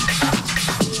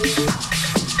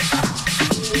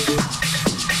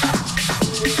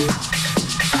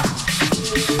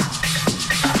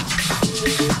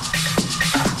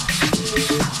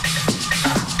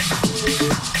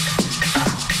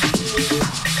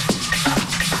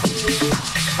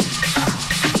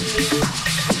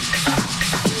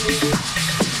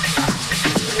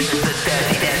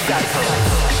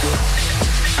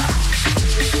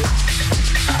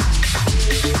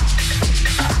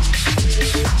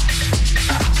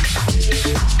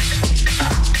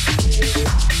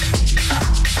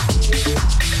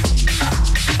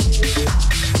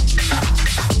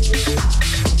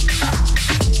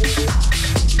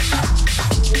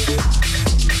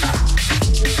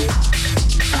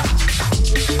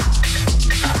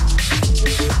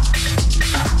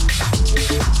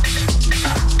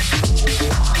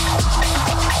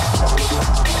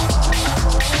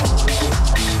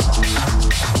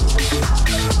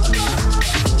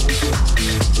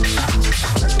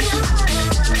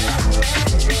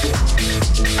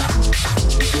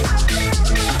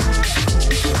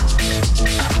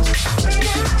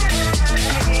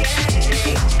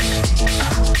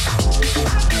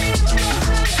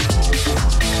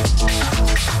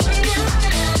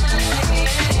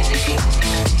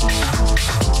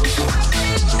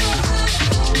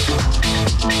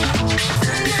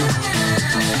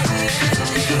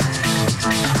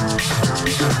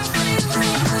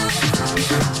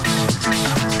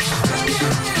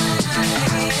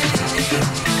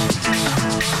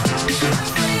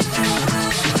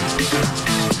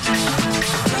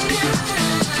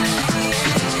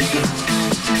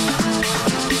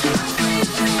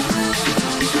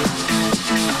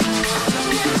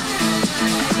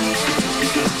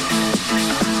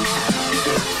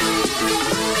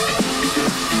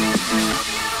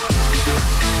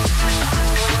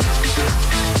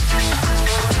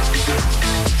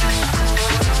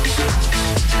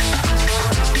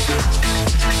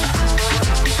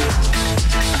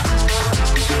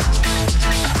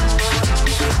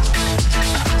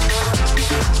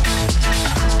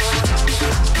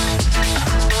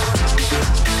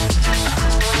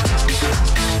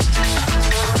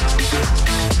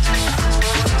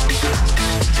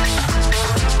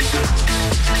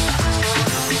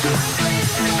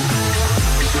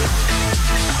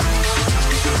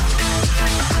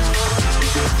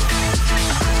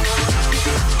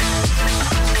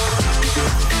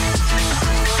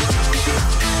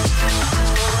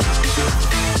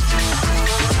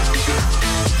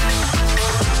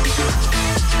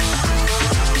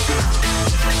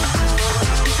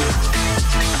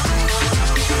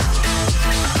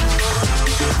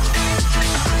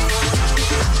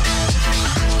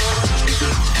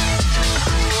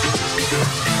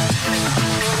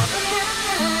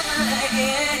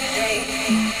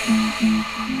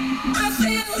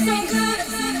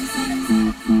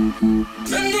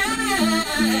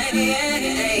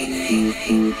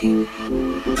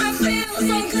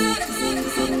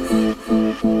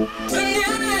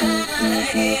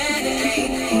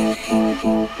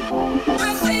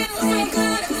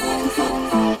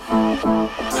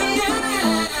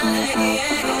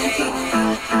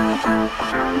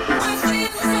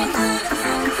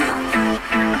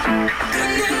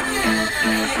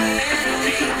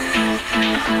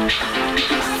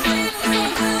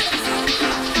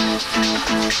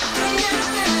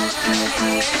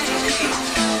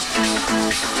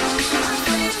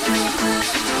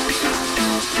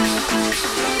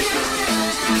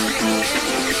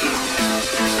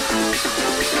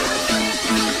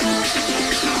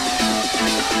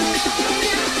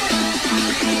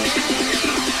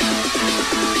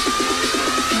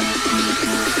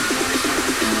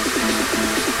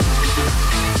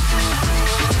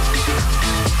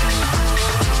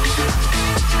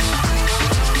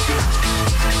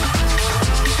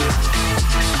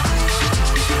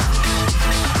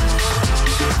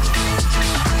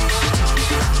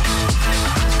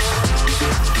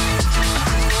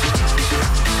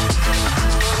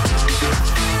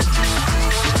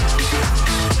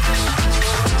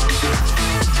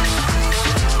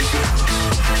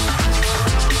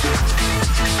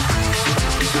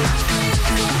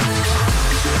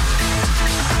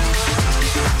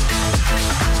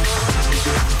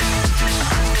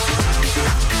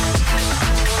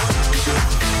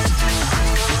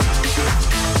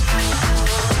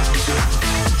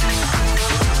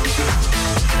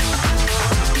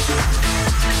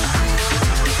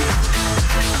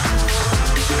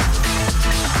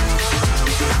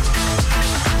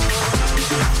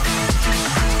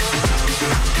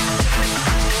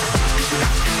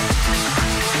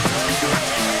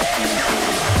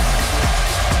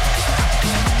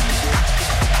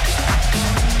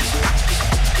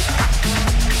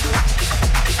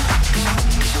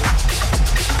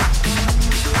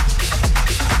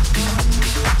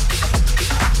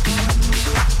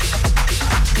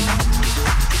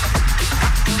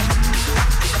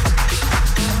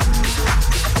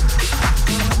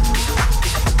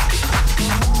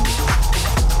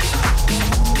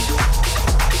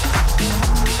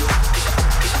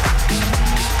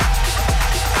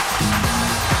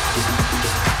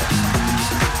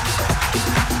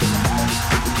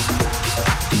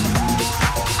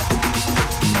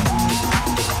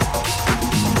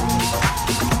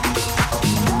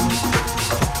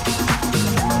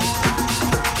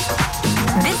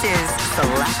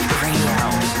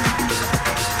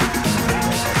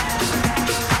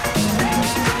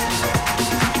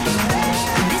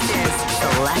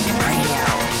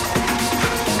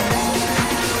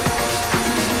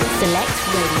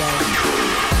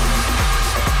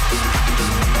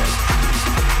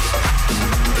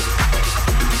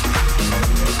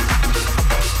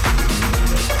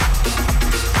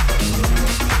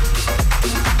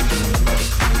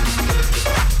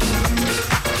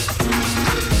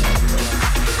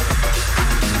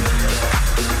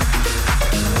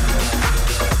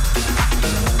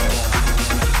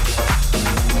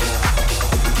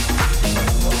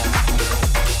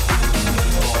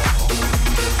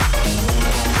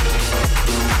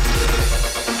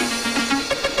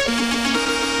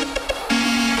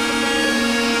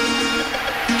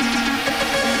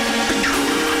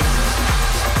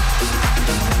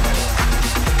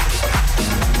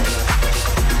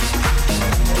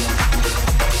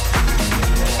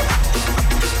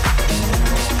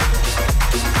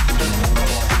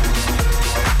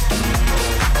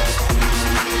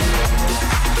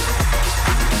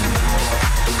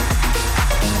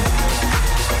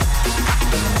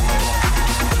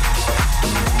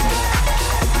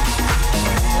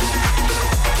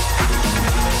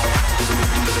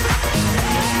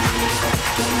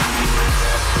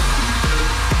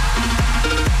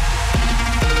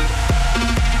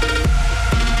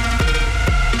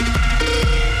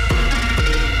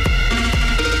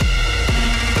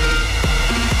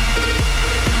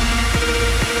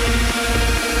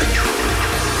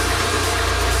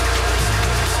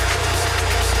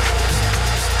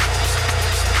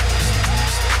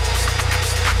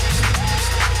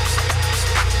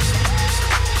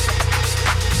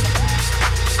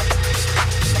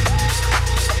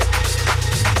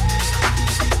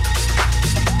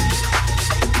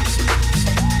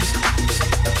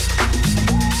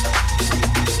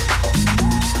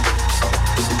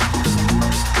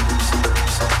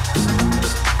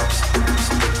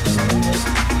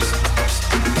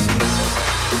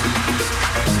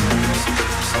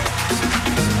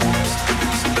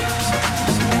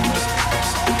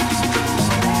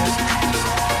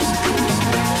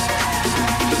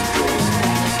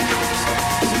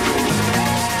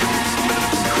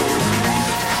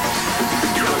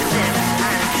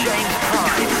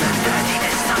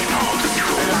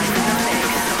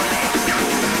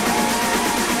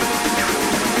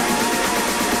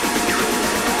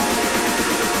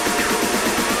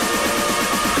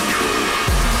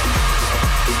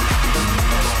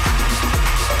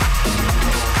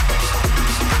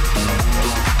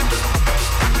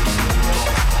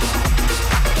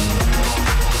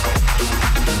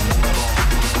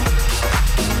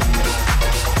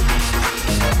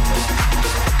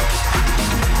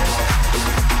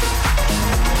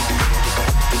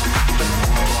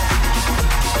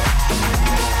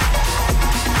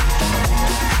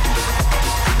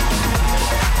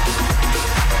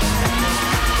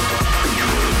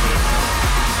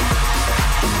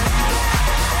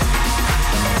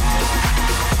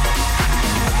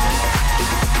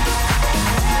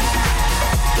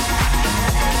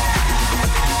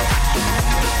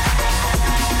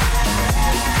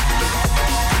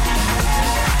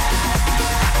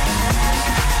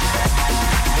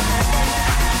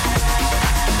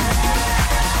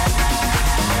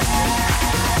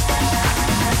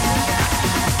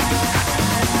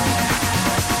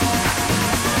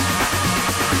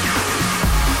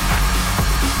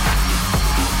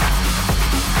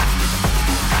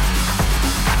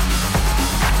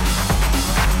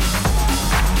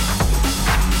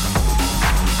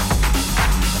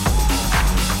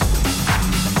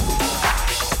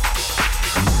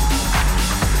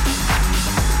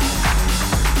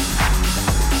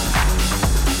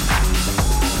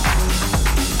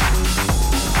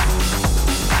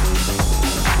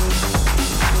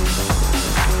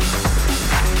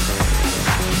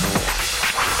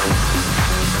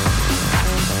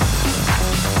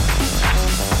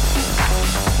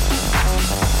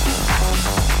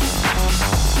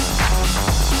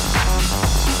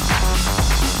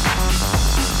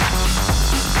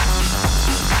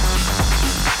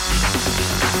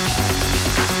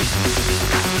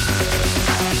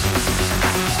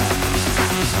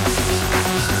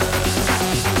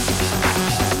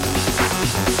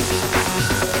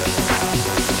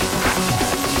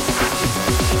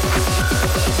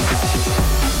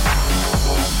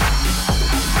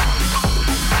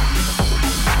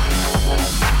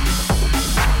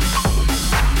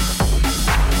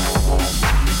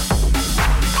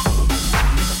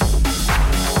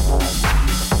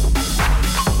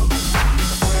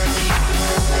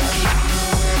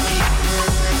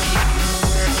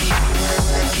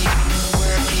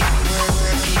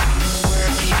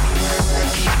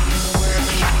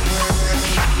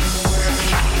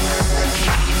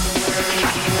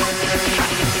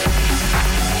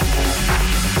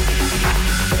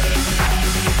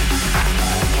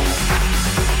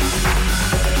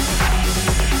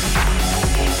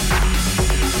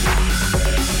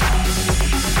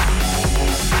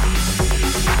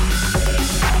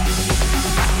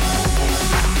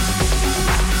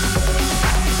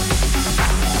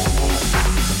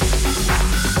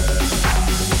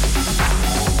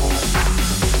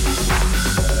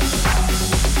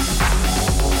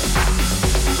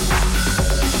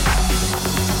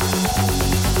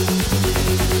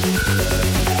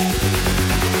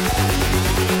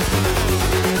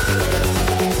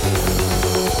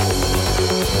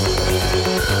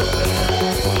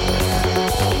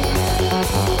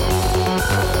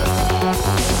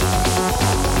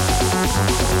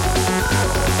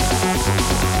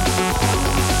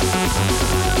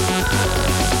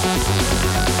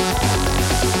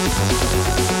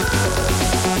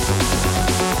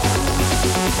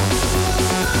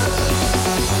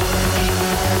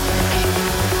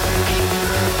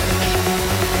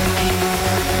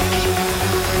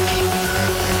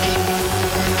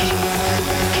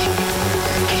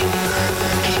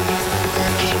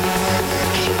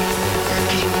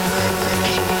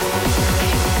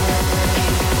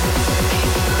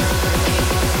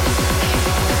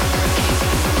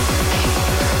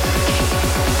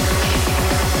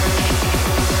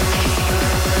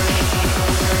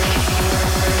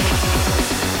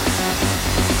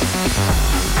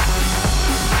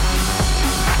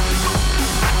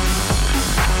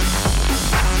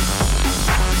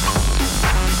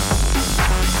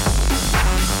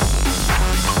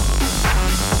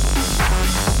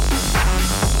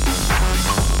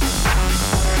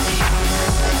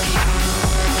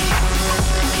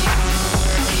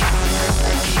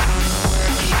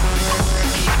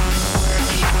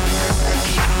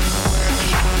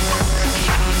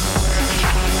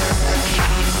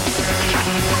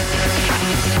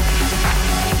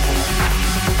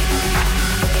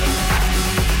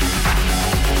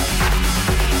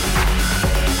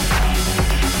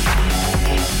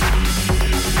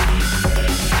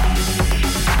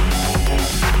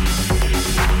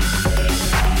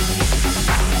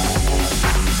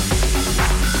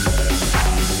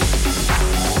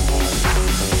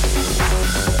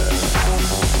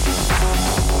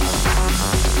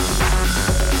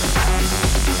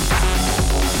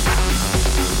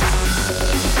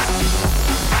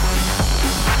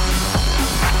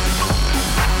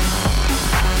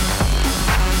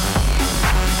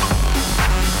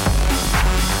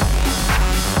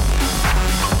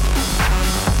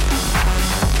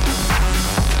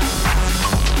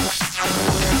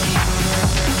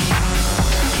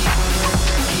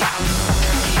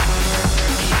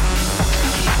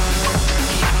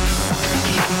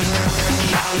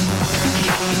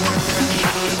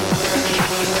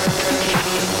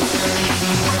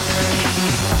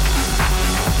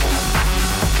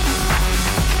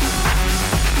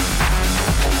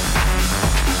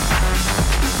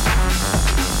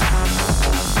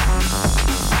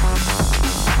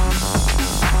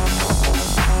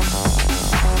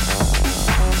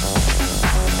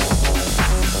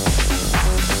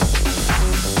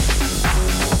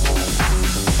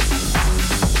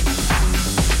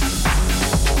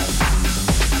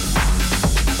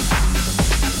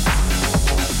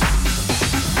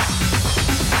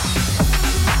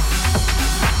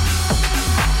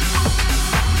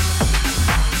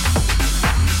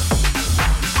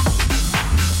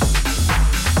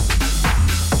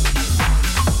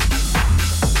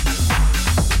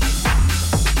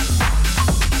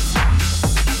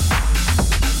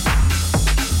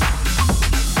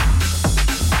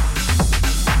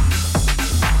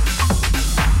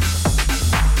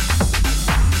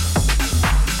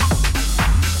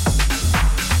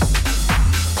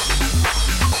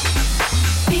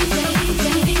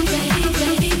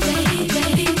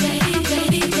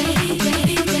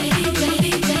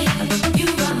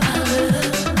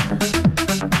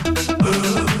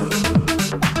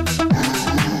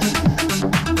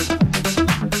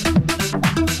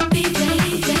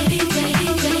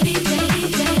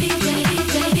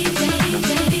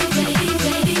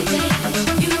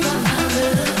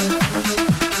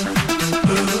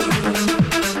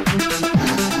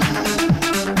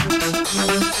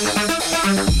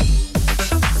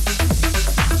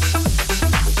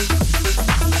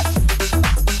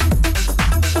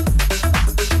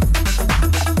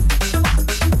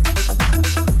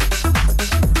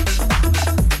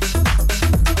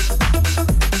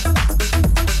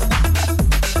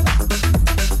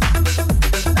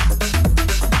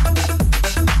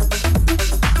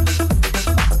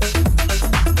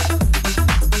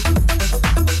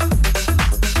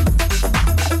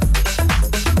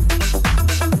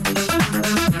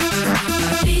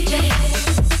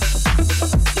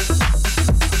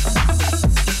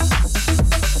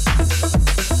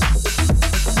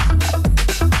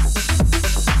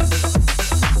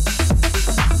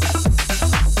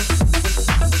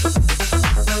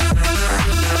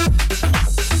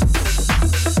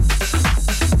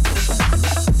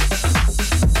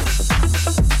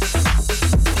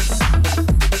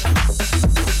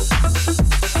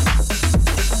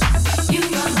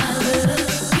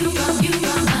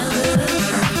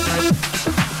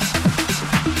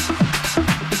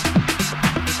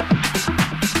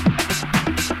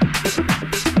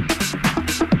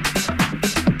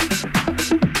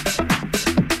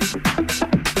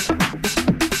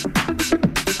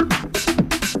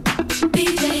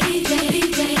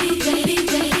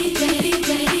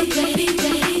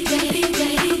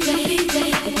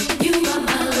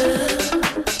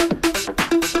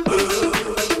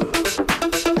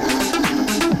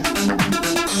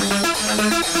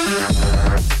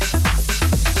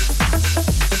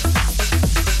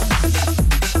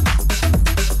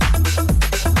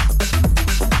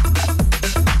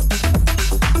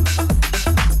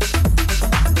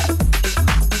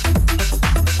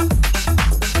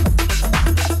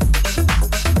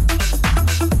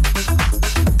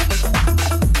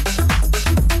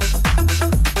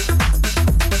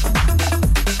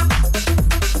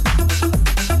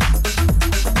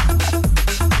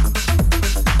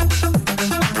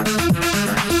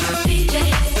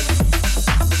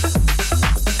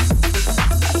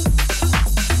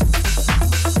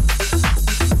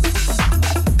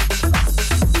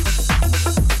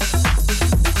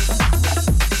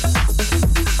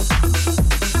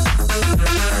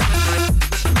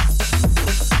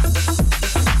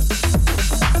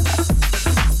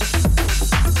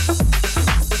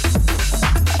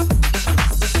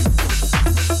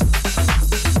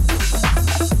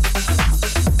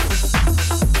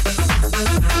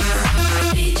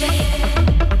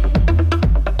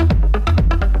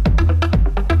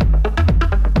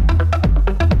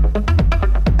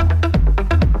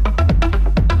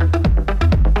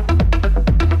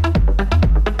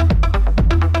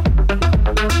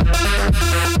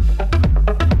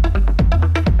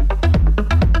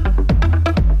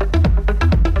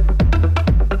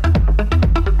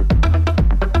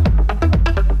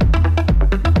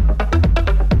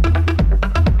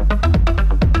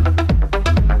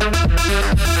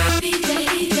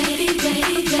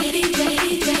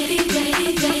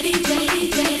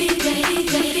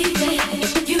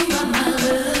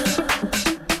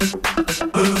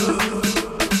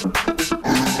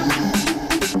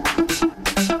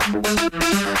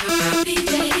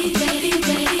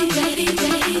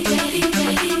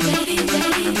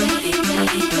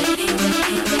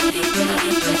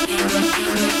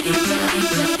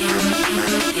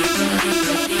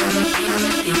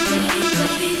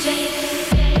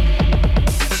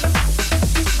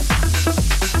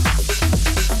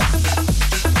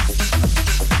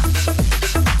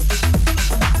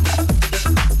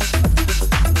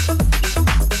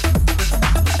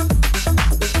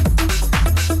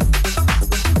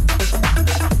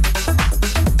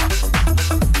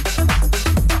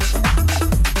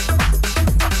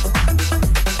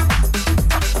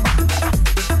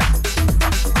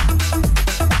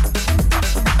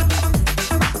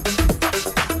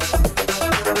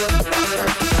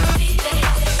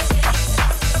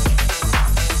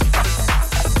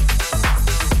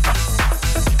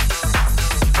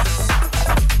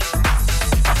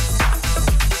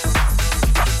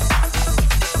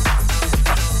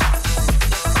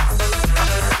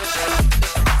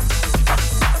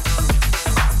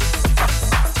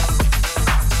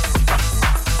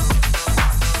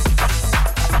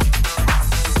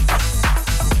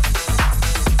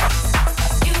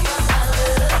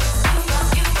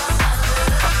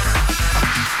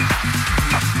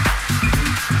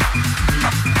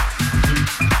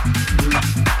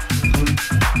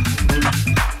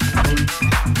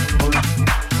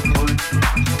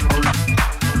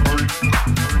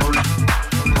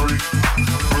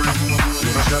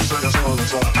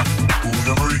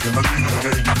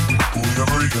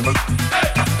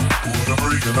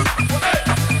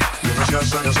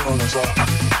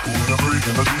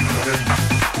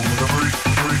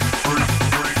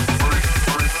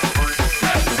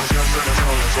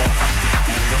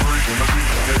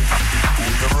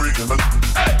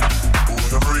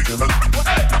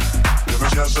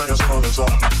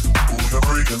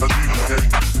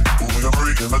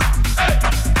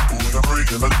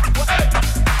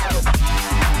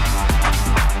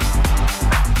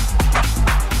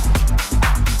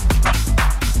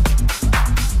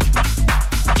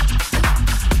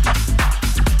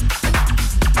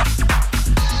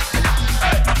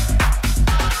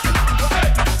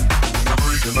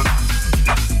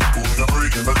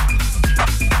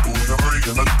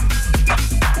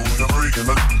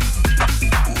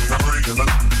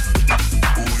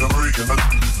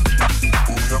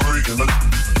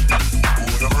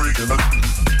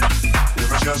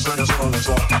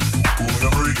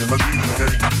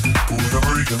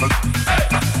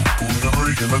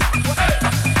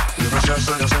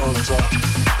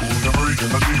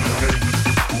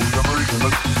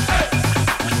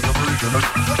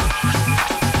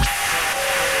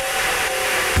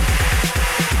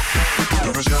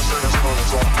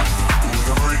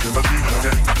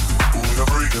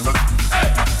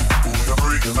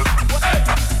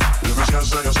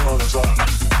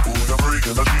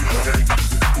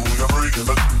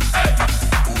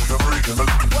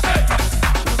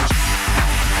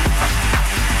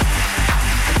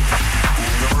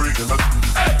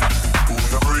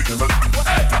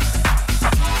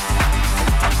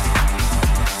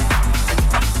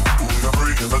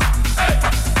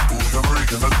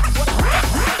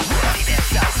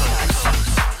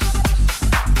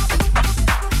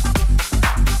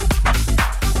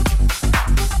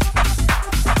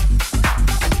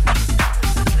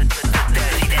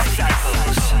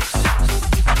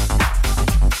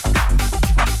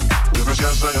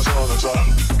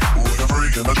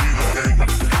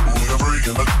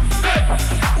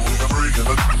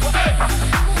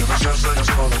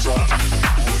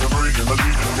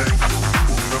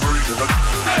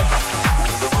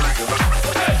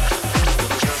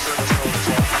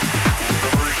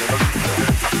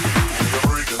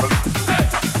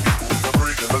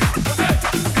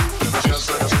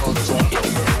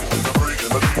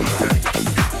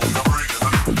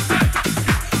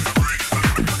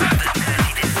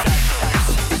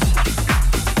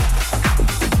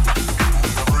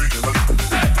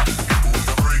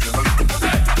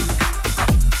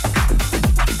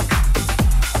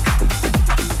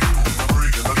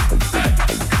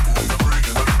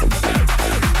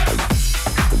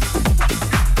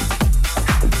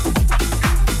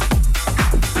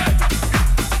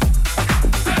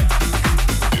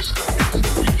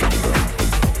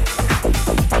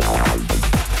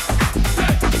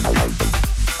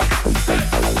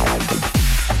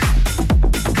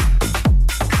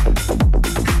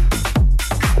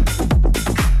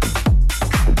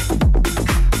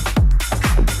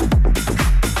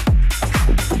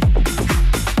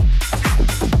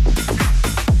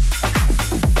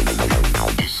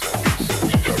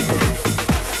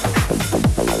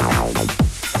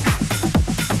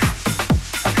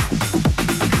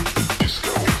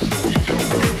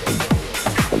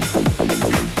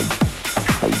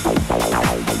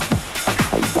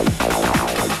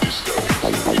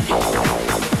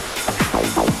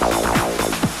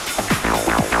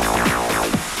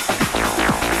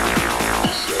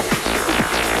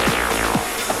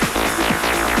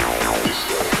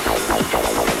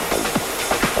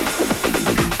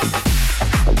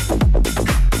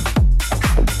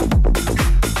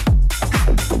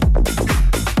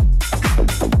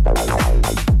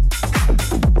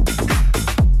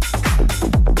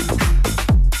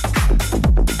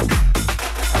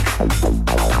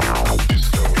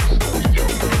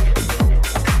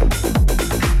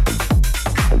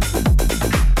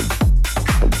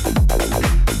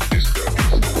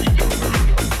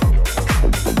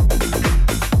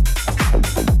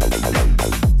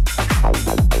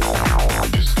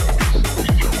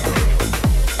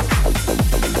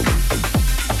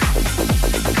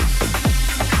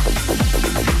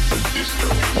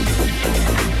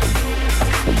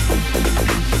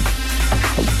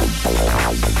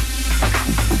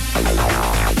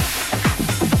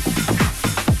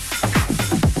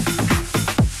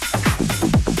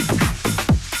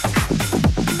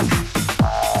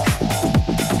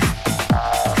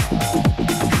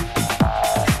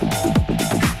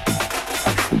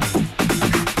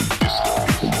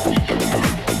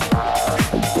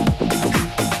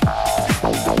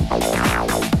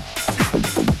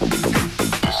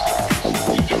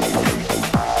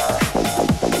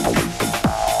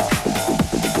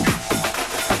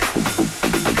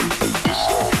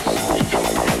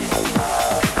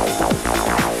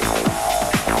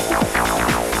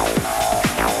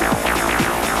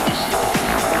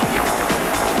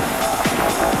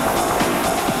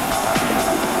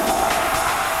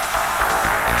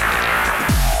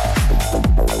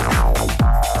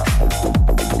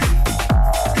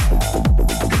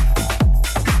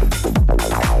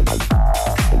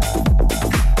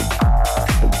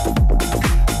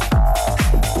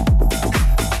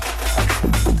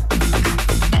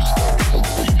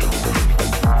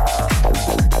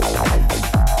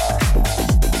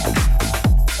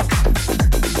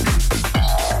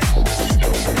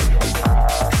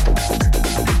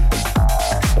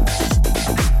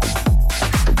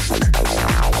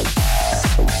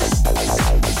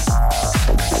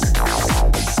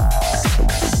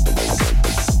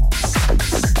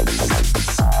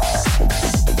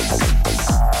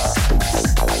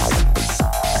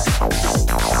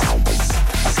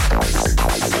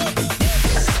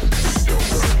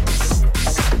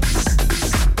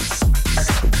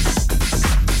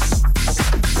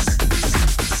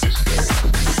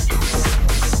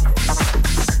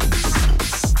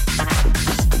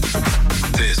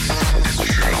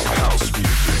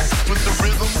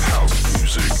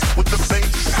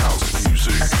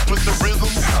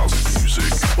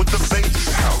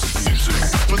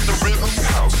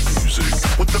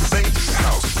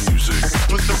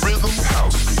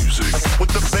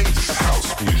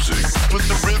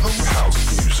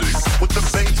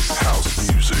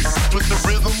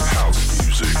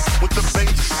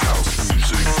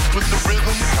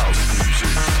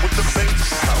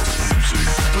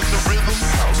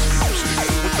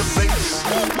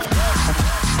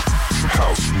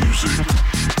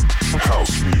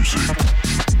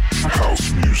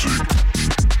 music.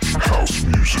 House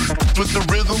music. With the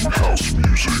rhythm. House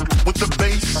music. With the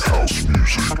bass. House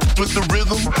music. With the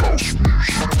rhythm. House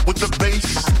music. With the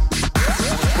bass.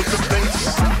 With the bass.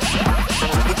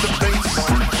 With the bass.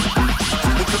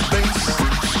 With the bass.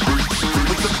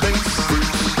 With the bass.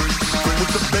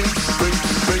 With the bass. With the bass.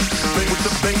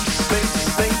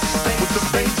 With the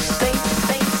bass.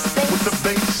 With the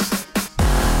bass.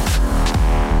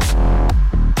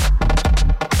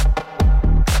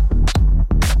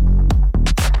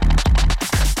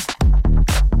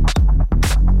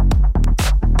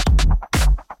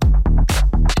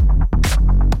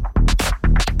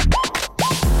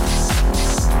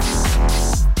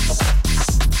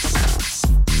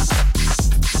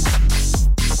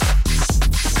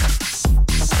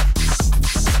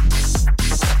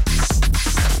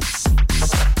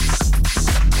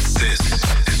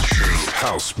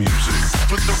 House music.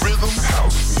 With the rhythm.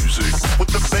 House music.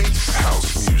 With the bass.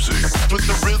 House music. With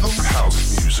the rhythm. House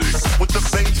music. With the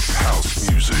bass. House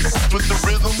music. With the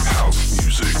rhythm. House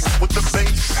music. With the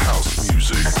bass. House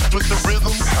music. With the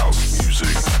rhythm. House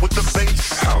music. With the bass.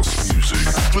 House music.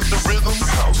 With the rhythm.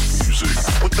 House music.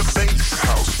 With the bass.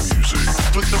 House music.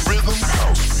 With the rhythm.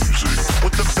 House music.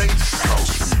 With the bass.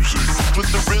 House music. With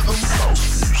the rhythm. House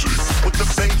music. With the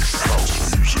bass. House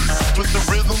music. With the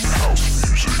rhythm. House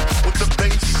music. With the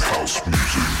bass. House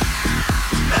music.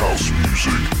 House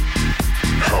music.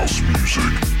 House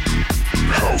music.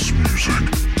 House music.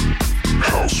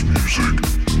 House music.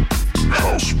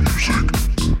 House music.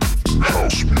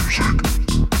 House music.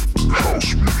 House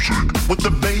music. With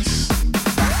the bass.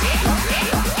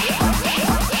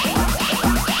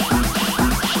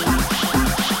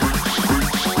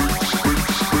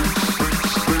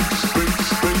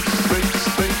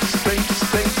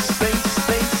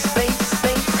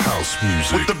 House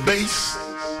music. With the bass.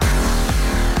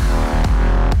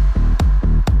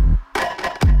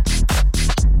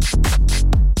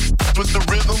 With the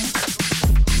rhythm.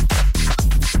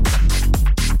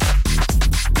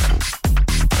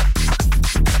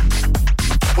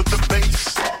 With the bass.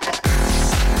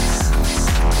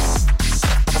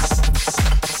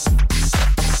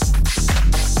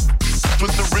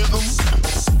 With the rhythm.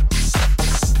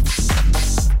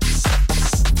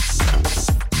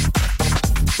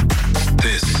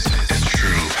 This is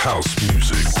true house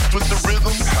music. With the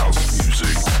rhythm. House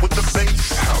music. With the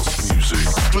bass. House music.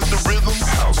 With the rhythm.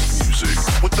 House music.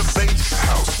 With the bass.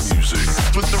 House music.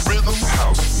 With the rhythm.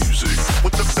 House music.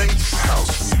 With the bass.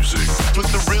 House music.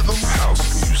 With the rhythm. House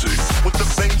music. With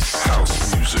the bass. House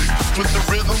music. With the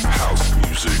rhythm. House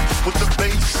music. With the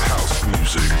bass. House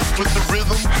music. With the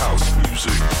rhythm. House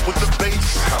music. With the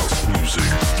bass. House music.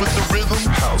 With the rhythm.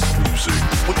 House music.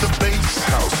 With the bass.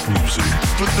 House music.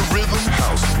 With the rhythm.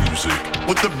 House music.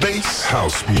 With the bass.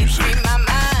 House music.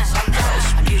 House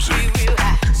music.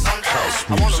 House music.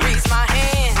 I wanna raise my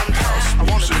hand. I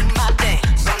wanna do my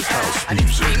dance. I need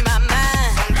to free my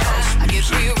mind. I get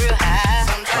real high.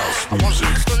 I wanna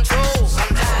lose control.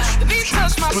 The beat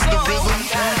touch my soul. I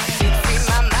get free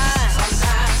my mind. I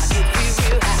get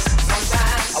real high.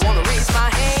 I wanna raise my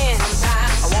hand.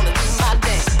 I wanna do my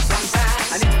dance.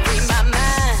 I need to free my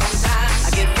mind. I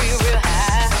get real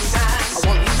high. I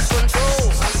wanna lose control.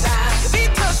 The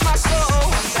beat touch my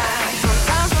soul.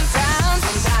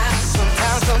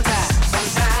 Sometimes.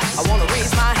 I wanna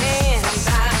raise my hand.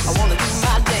 I wanna do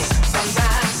my dance.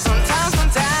 Sometimes.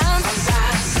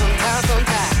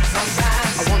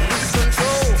 I wanna lose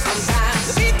control.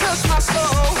 The beat touch my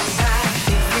soul.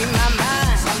 Get free my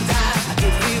mind. I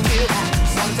get real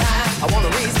high. I wanna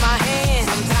raise my hand.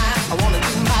 I wanna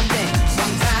do my dance.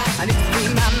 I need to free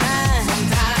my mind.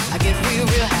 I get real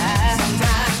high.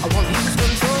 I wanna lose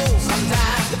control.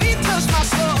 The beat touch my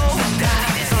soul.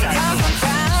 Sometimes.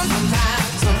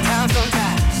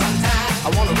 I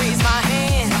wanna raise my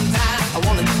hand. I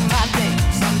wanna do my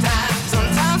dance. Sometimes.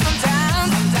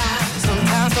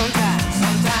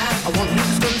 I wanna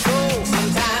lose control.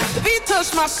 The beat touch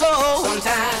my soul.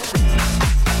 Sometimes.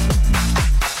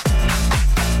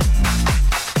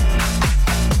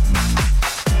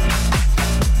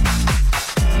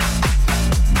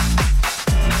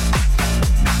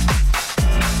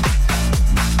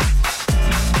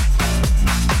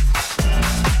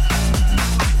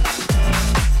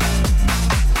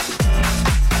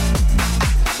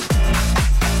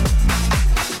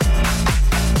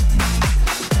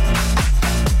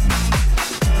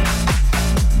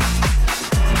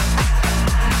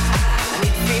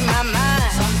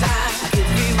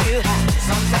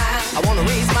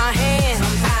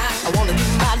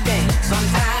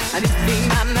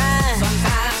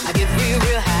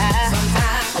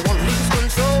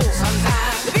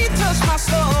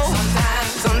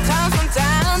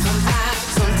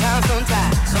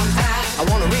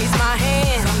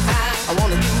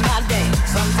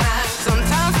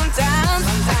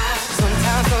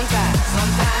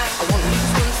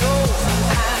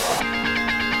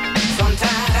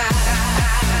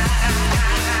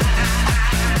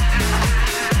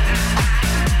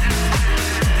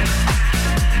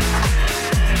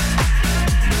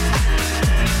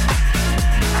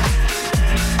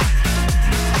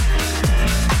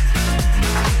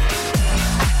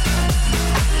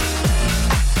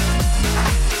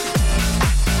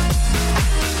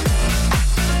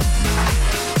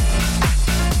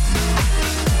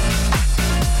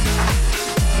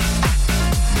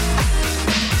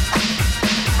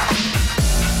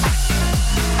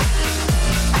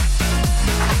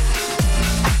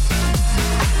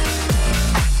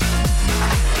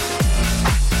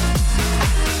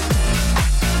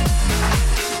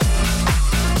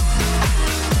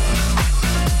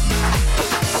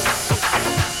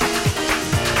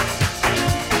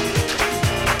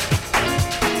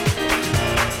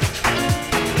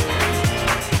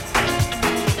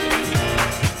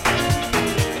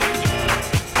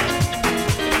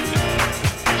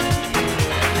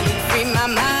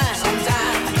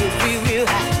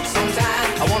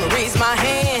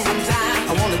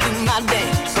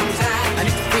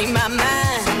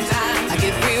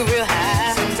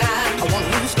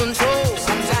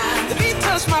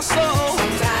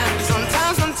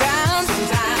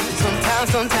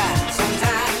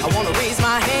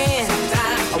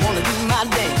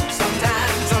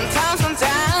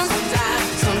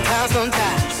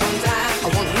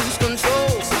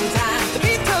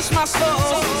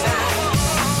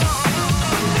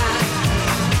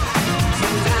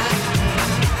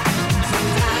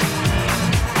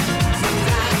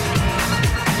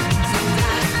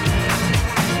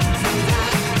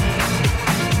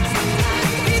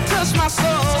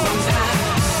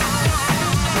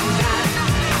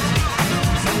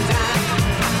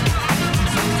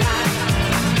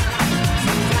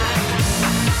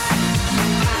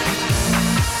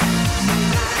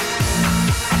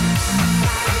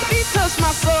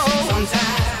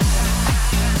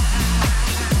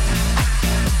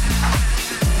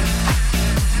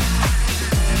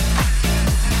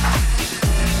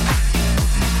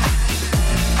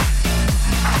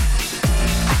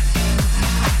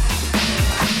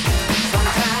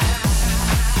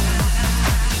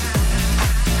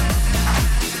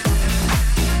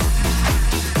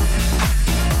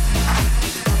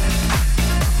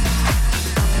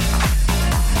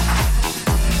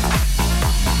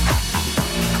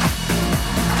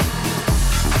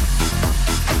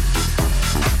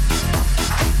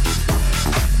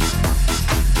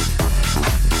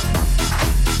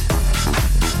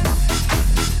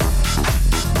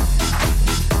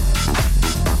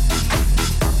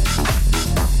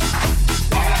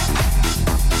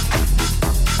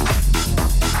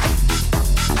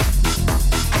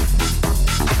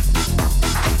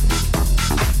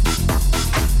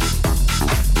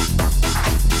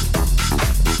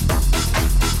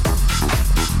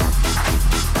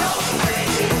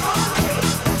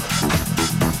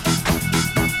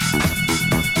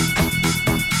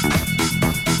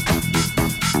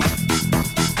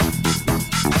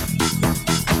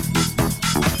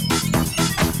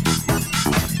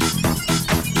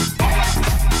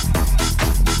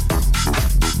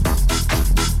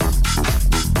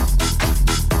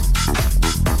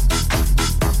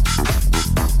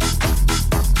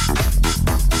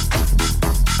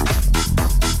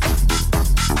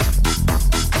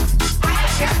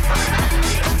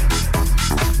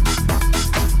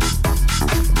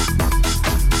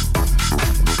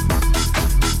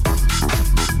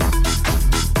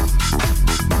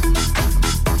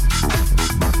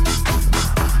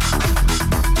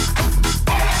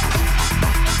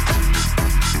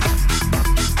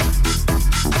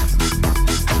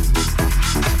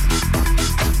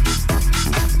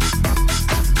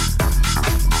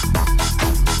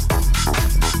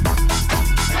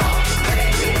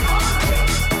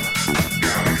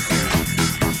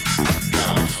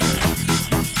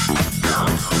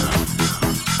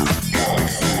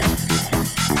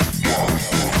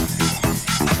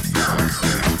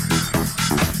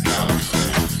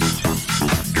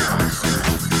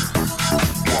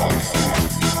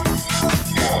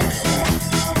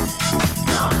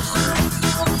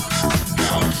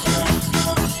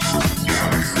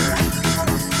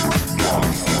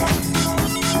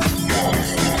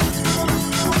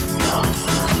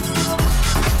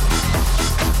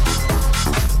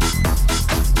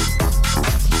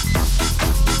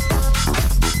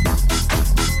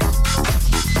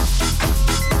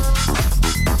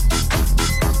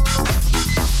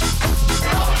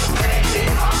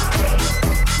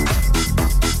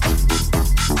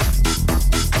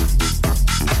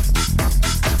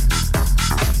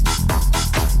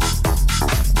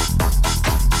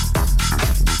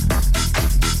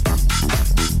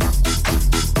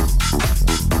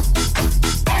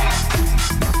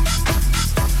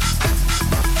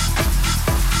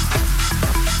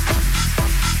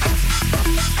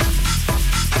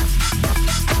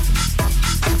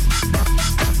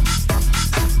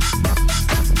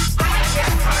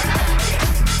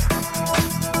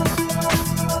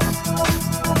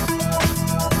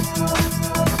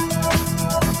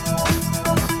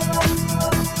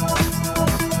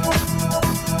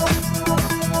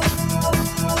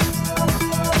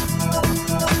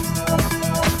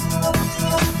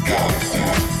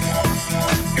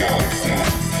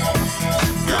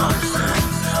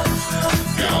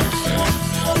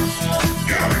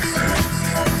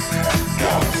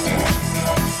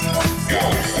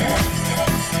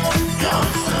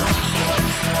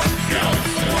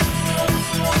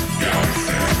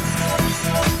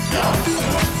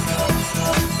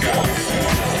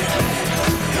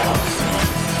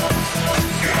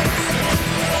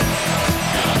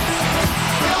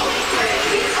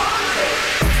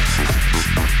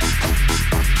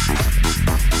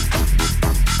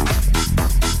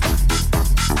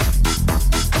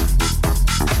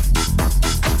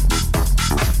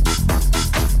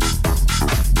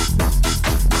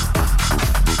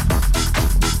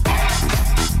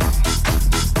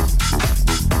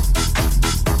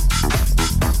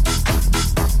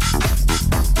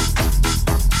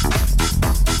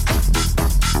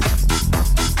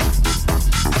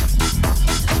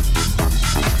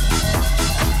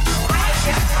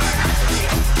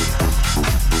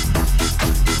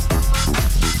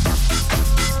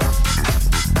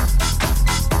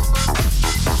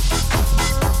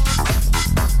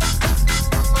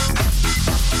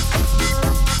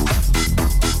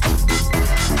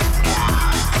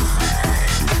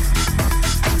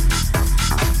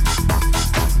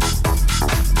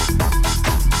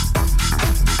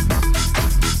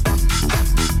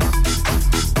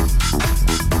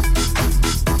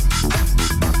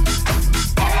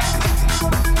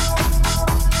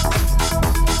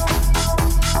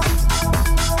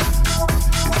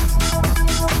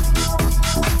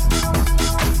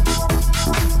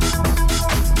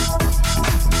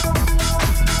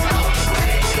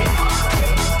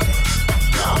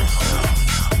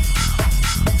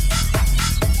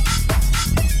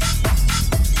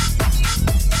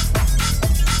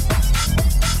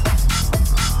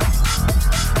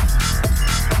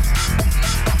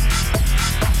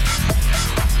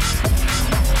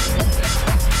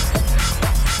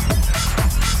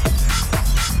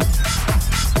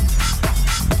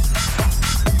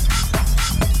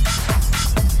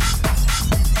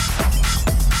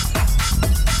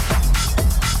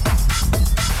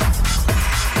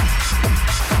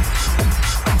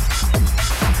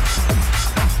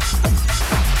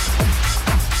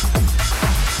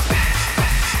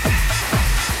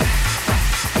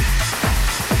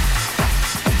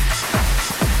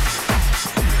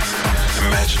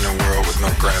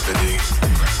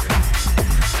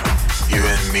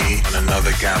 on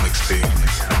another galaxy,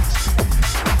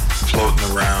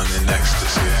 floating around in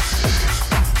ecstasy.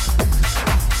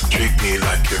 Treat me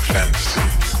like your fantasy.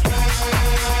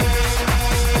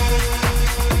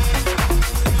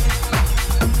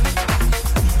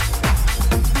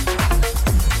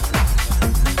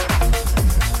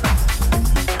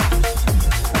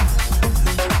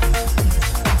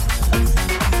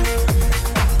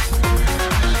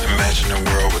 Imagine a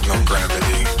world with no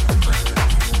gravity.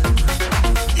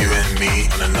 You and me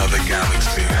on another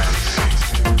galaxy,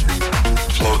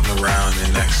 floating around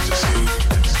in ecstasy.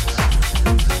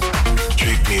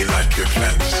 Treat me like your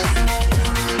fantasy.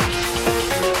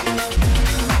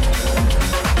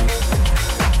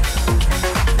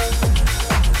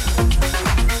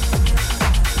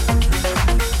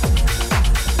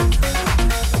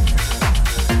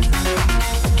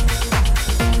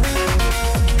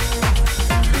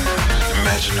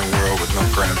 Imagine a world with no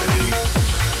gravity.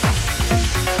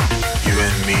 You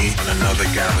and me on another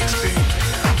galaxy,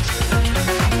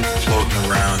 floating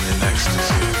around in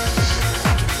ecstasy.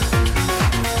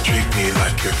 Treat me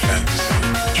like your fantasy.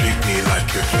 Treat me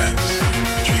like your fantasy.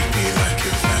 Treat me like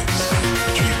your fantasy.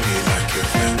 Treat me like your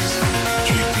fantasy.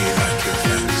 Treat me like your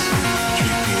fantasy. Treat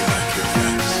me like your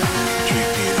fantasy. Treat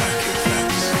me like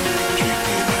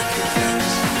your fantasy.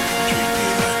 Treat me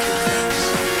like your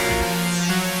fantasy.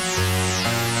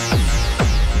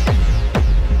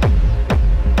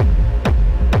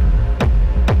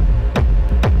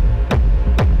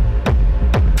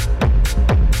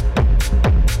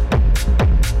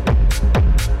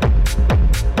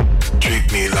 Treat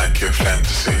me like your fantasy. Treat me like your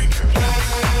fantasy.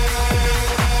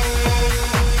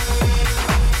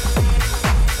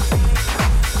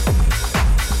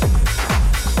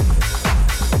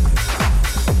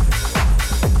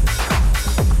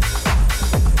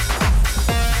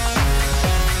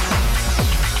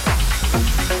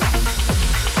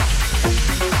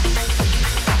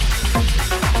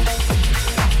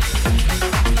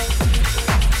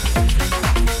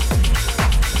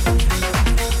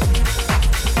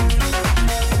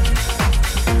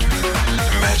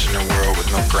 Imagine a world with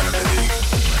no gravity.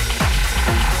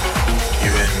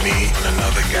 You and me on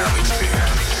another galaxy,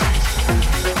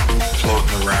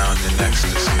 floating around in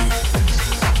ecstasy.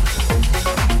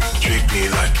 Treat me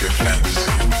like your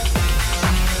fantasy.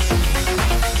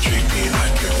 Treat me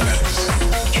like your fantasy.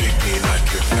 Treat me like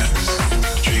your fantasy.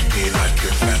 Treat me like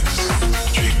your fantasy.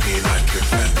 Treat me like your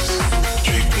fantasy.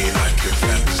 Treat me like your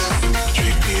fantasy.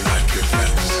 Treat me like your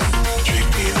fantasy. Treat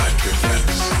me like your fantasy. Treat me like your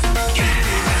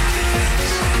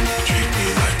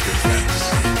fantasy.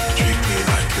 Treat me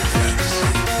like your fantasy.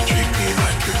 Treat me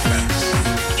like your fantasy.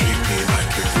 Treat me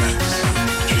like your fantasy. Treat me like your fantasy.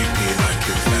 Treat me like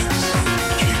your fantasy.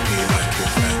 Treat me like your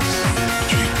fantasy.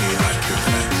 Treat me like your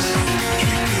fantasy.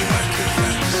 Treat me like your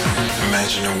fantasy.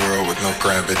 Imagine a world with no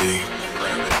gravity.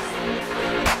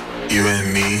 You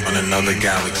and me on another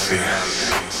galaxy,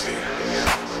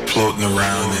 floating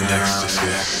around in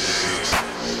ecstasy.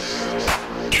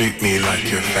 Treat me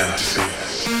like your fantasy.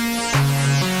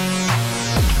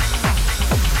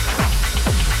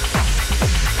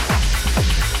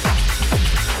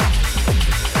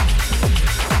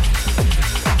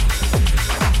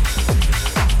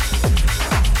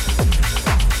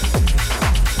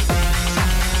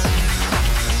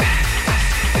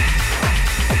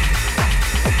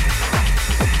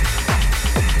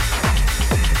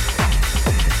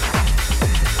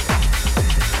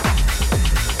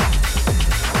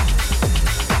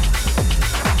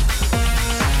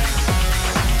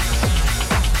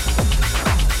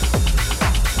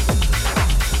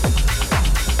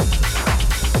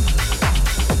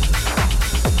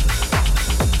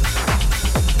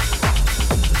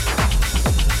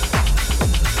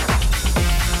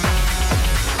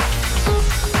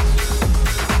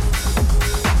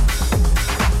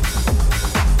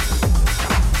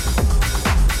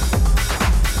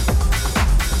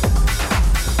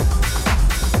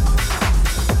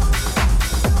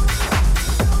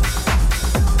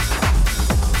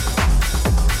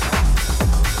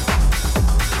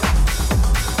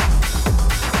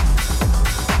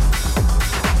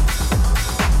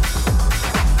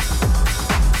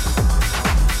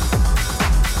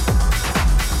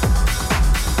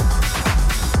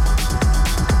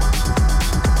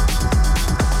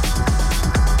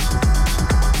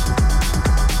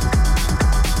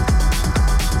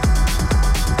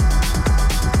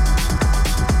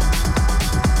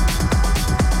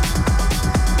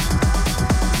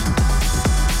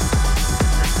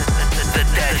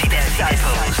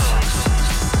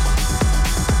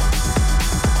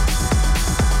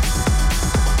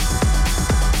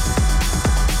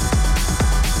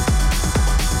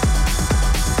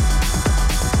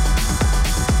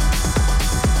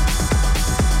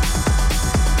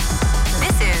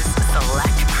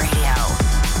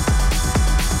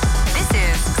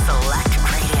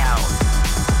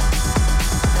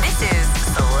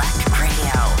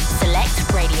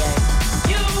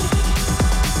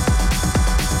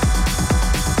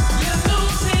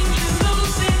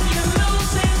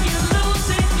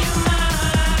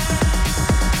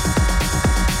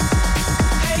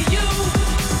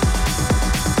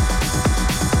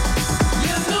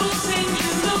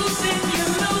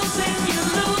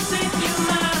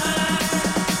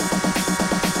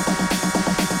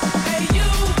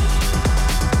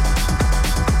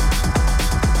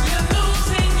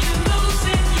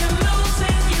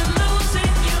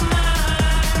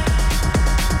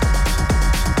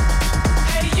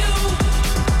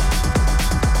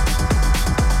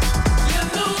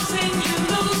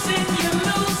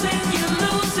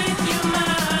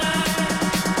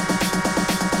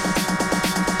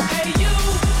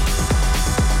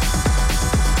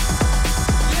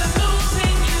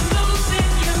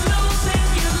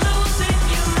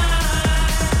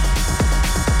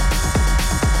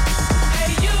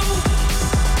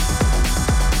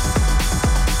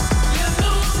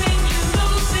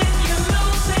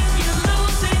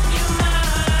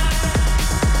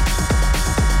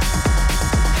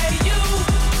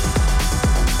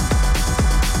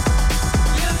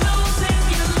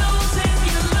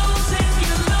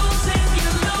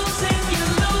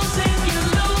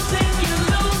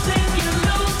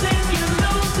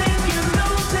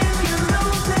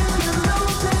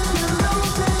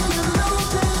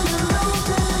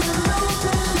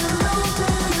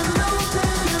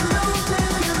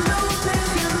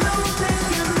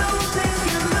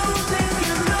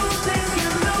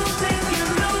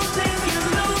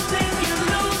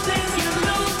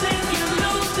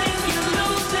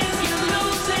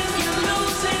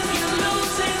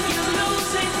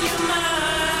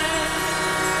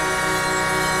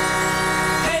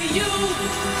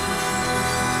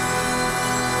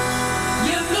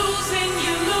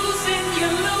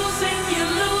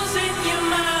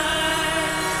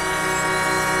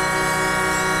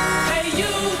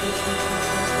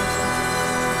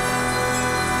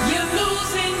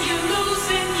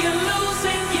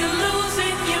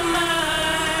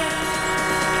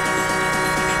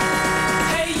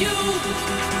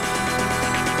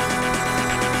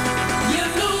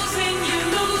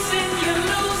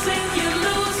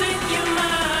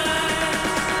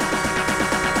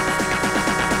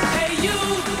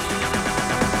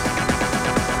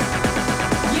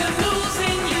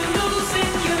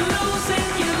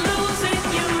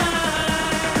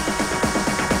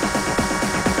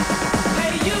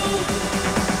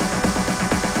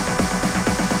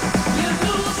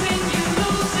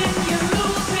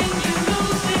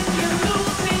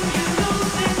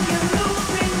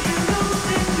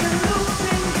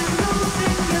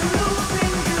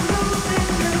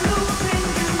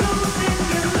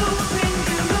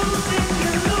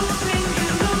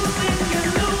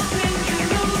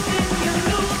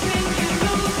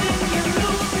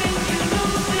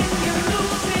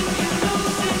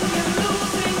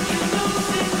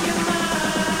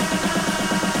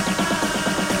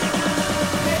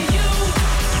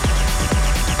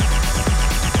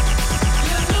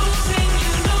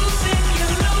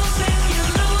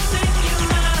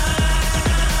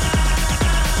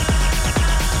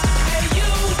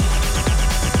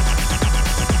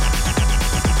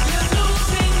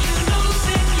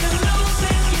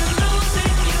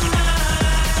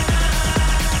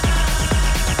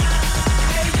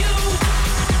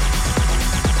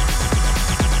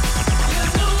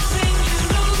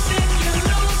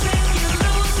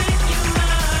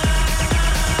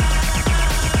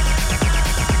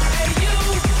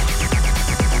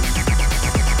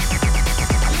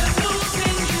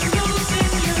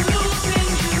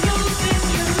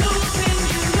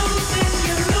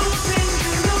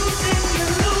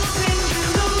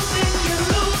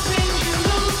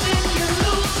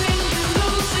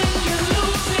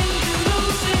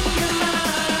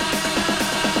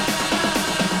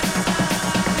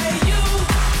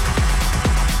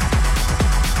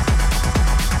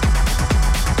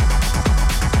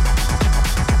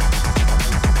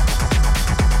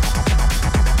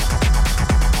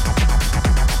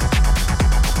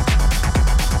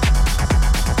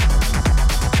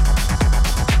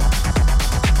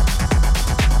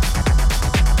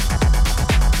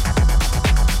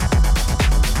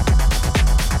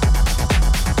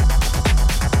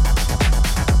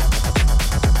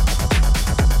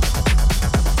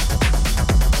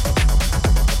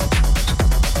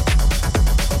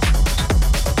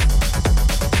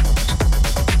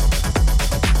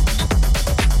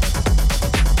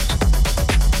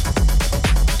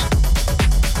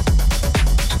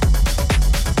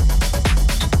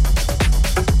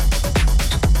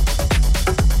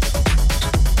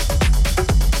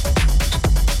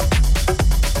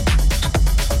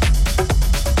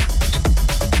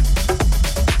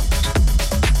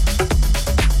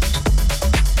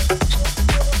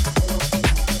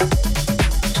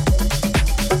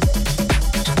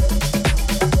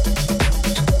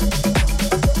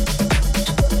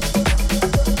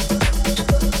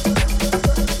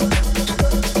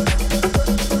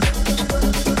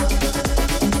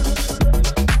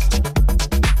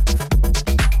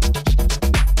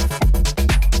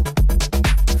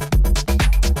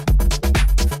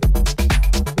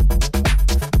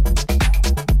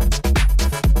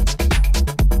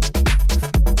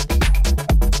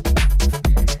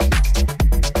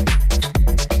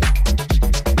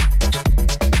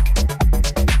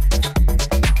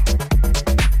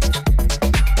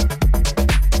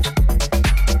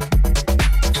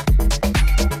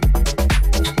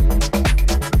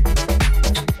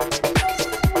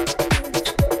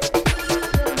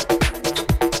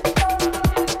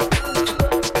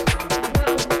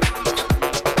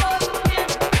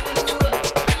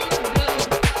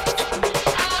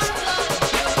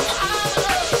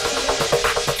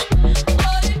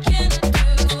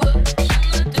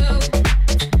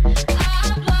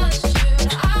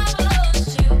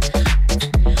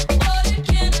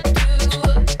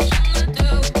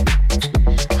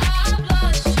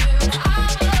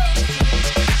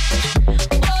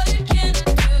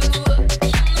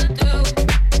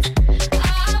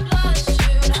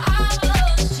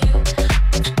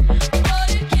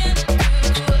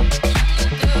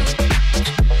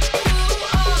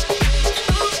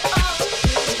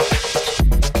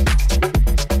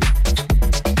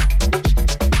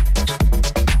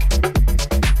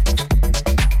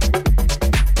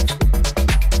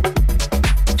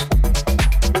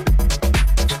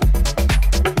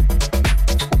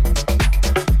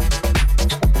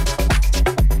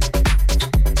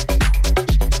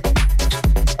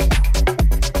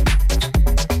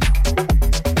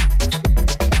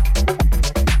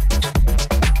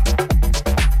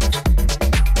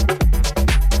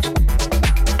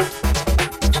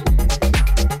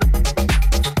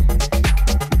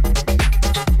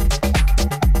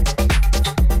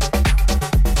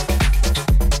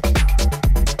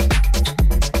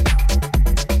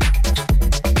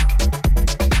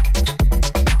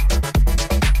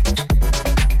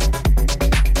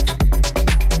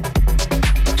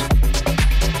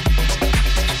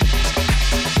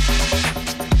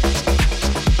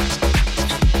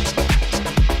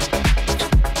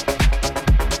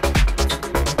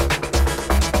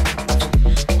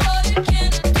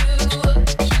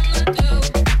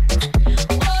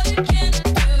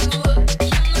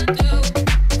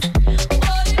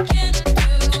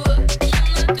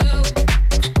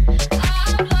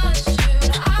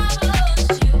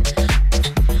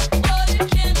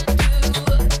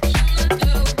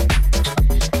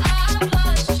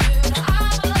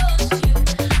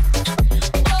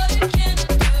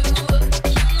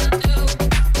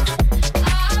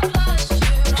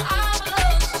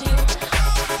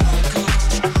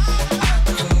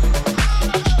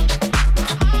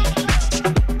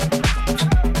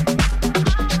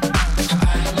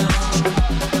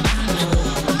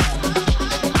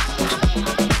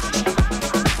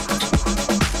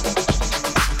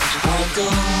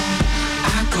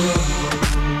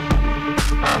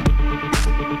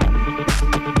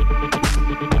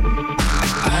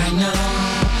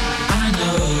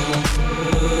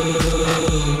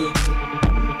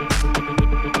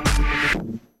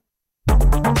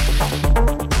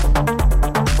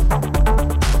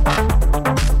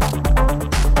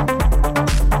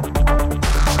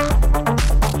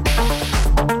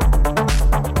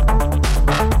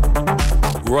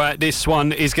 Right, this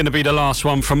one is going to be the last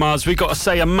one from us. We've got to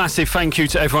say a massive thank you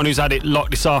to everyone who's had it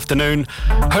locked this afternoon.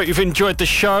 Hope you've enjoyed the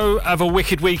show. Have a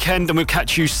wicked weekend, and we'll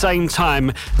catch you same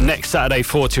time next Saturday,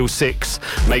 4 till 6.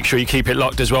 Make sure you keep it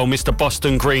locked as well. Mr.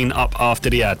 Boston Green up after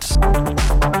the ads.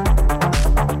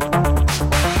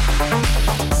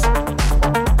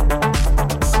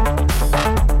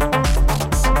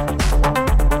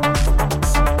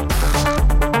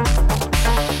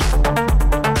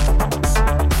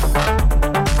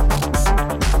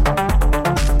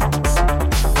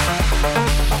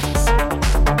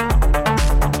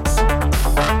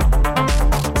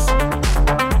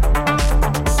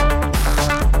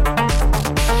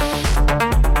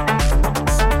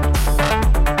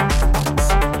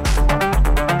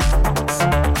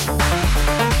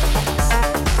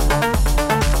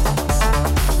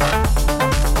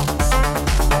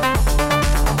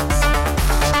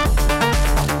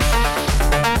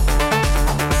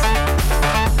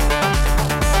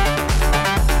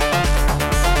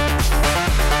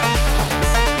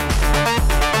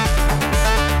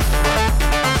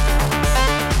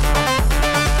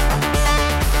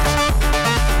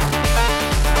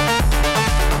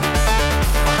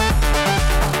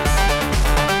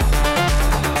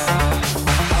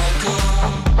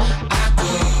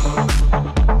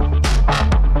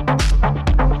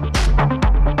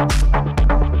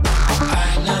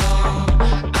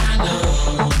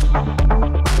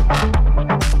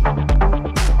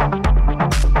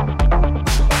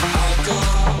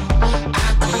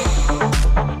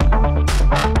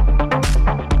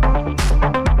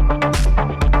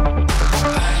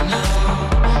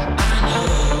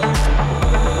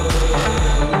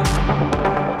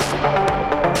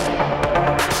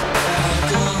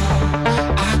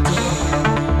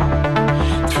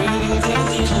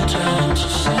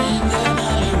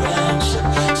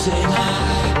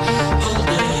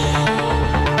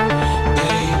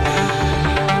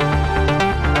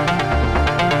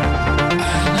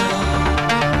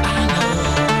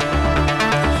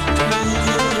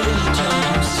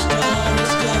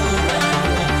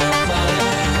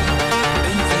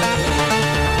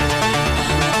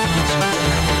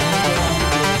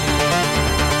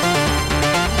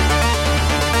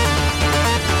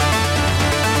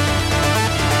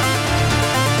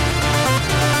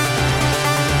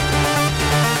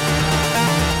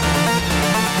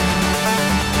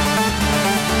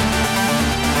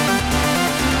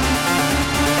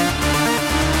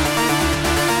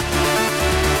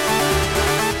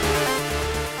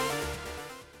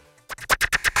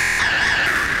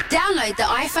 Download the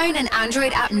iPhone and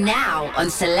Android app now on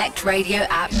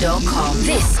selectradioapp.com.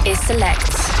 This is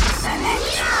Select.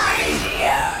 Select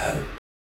Radio.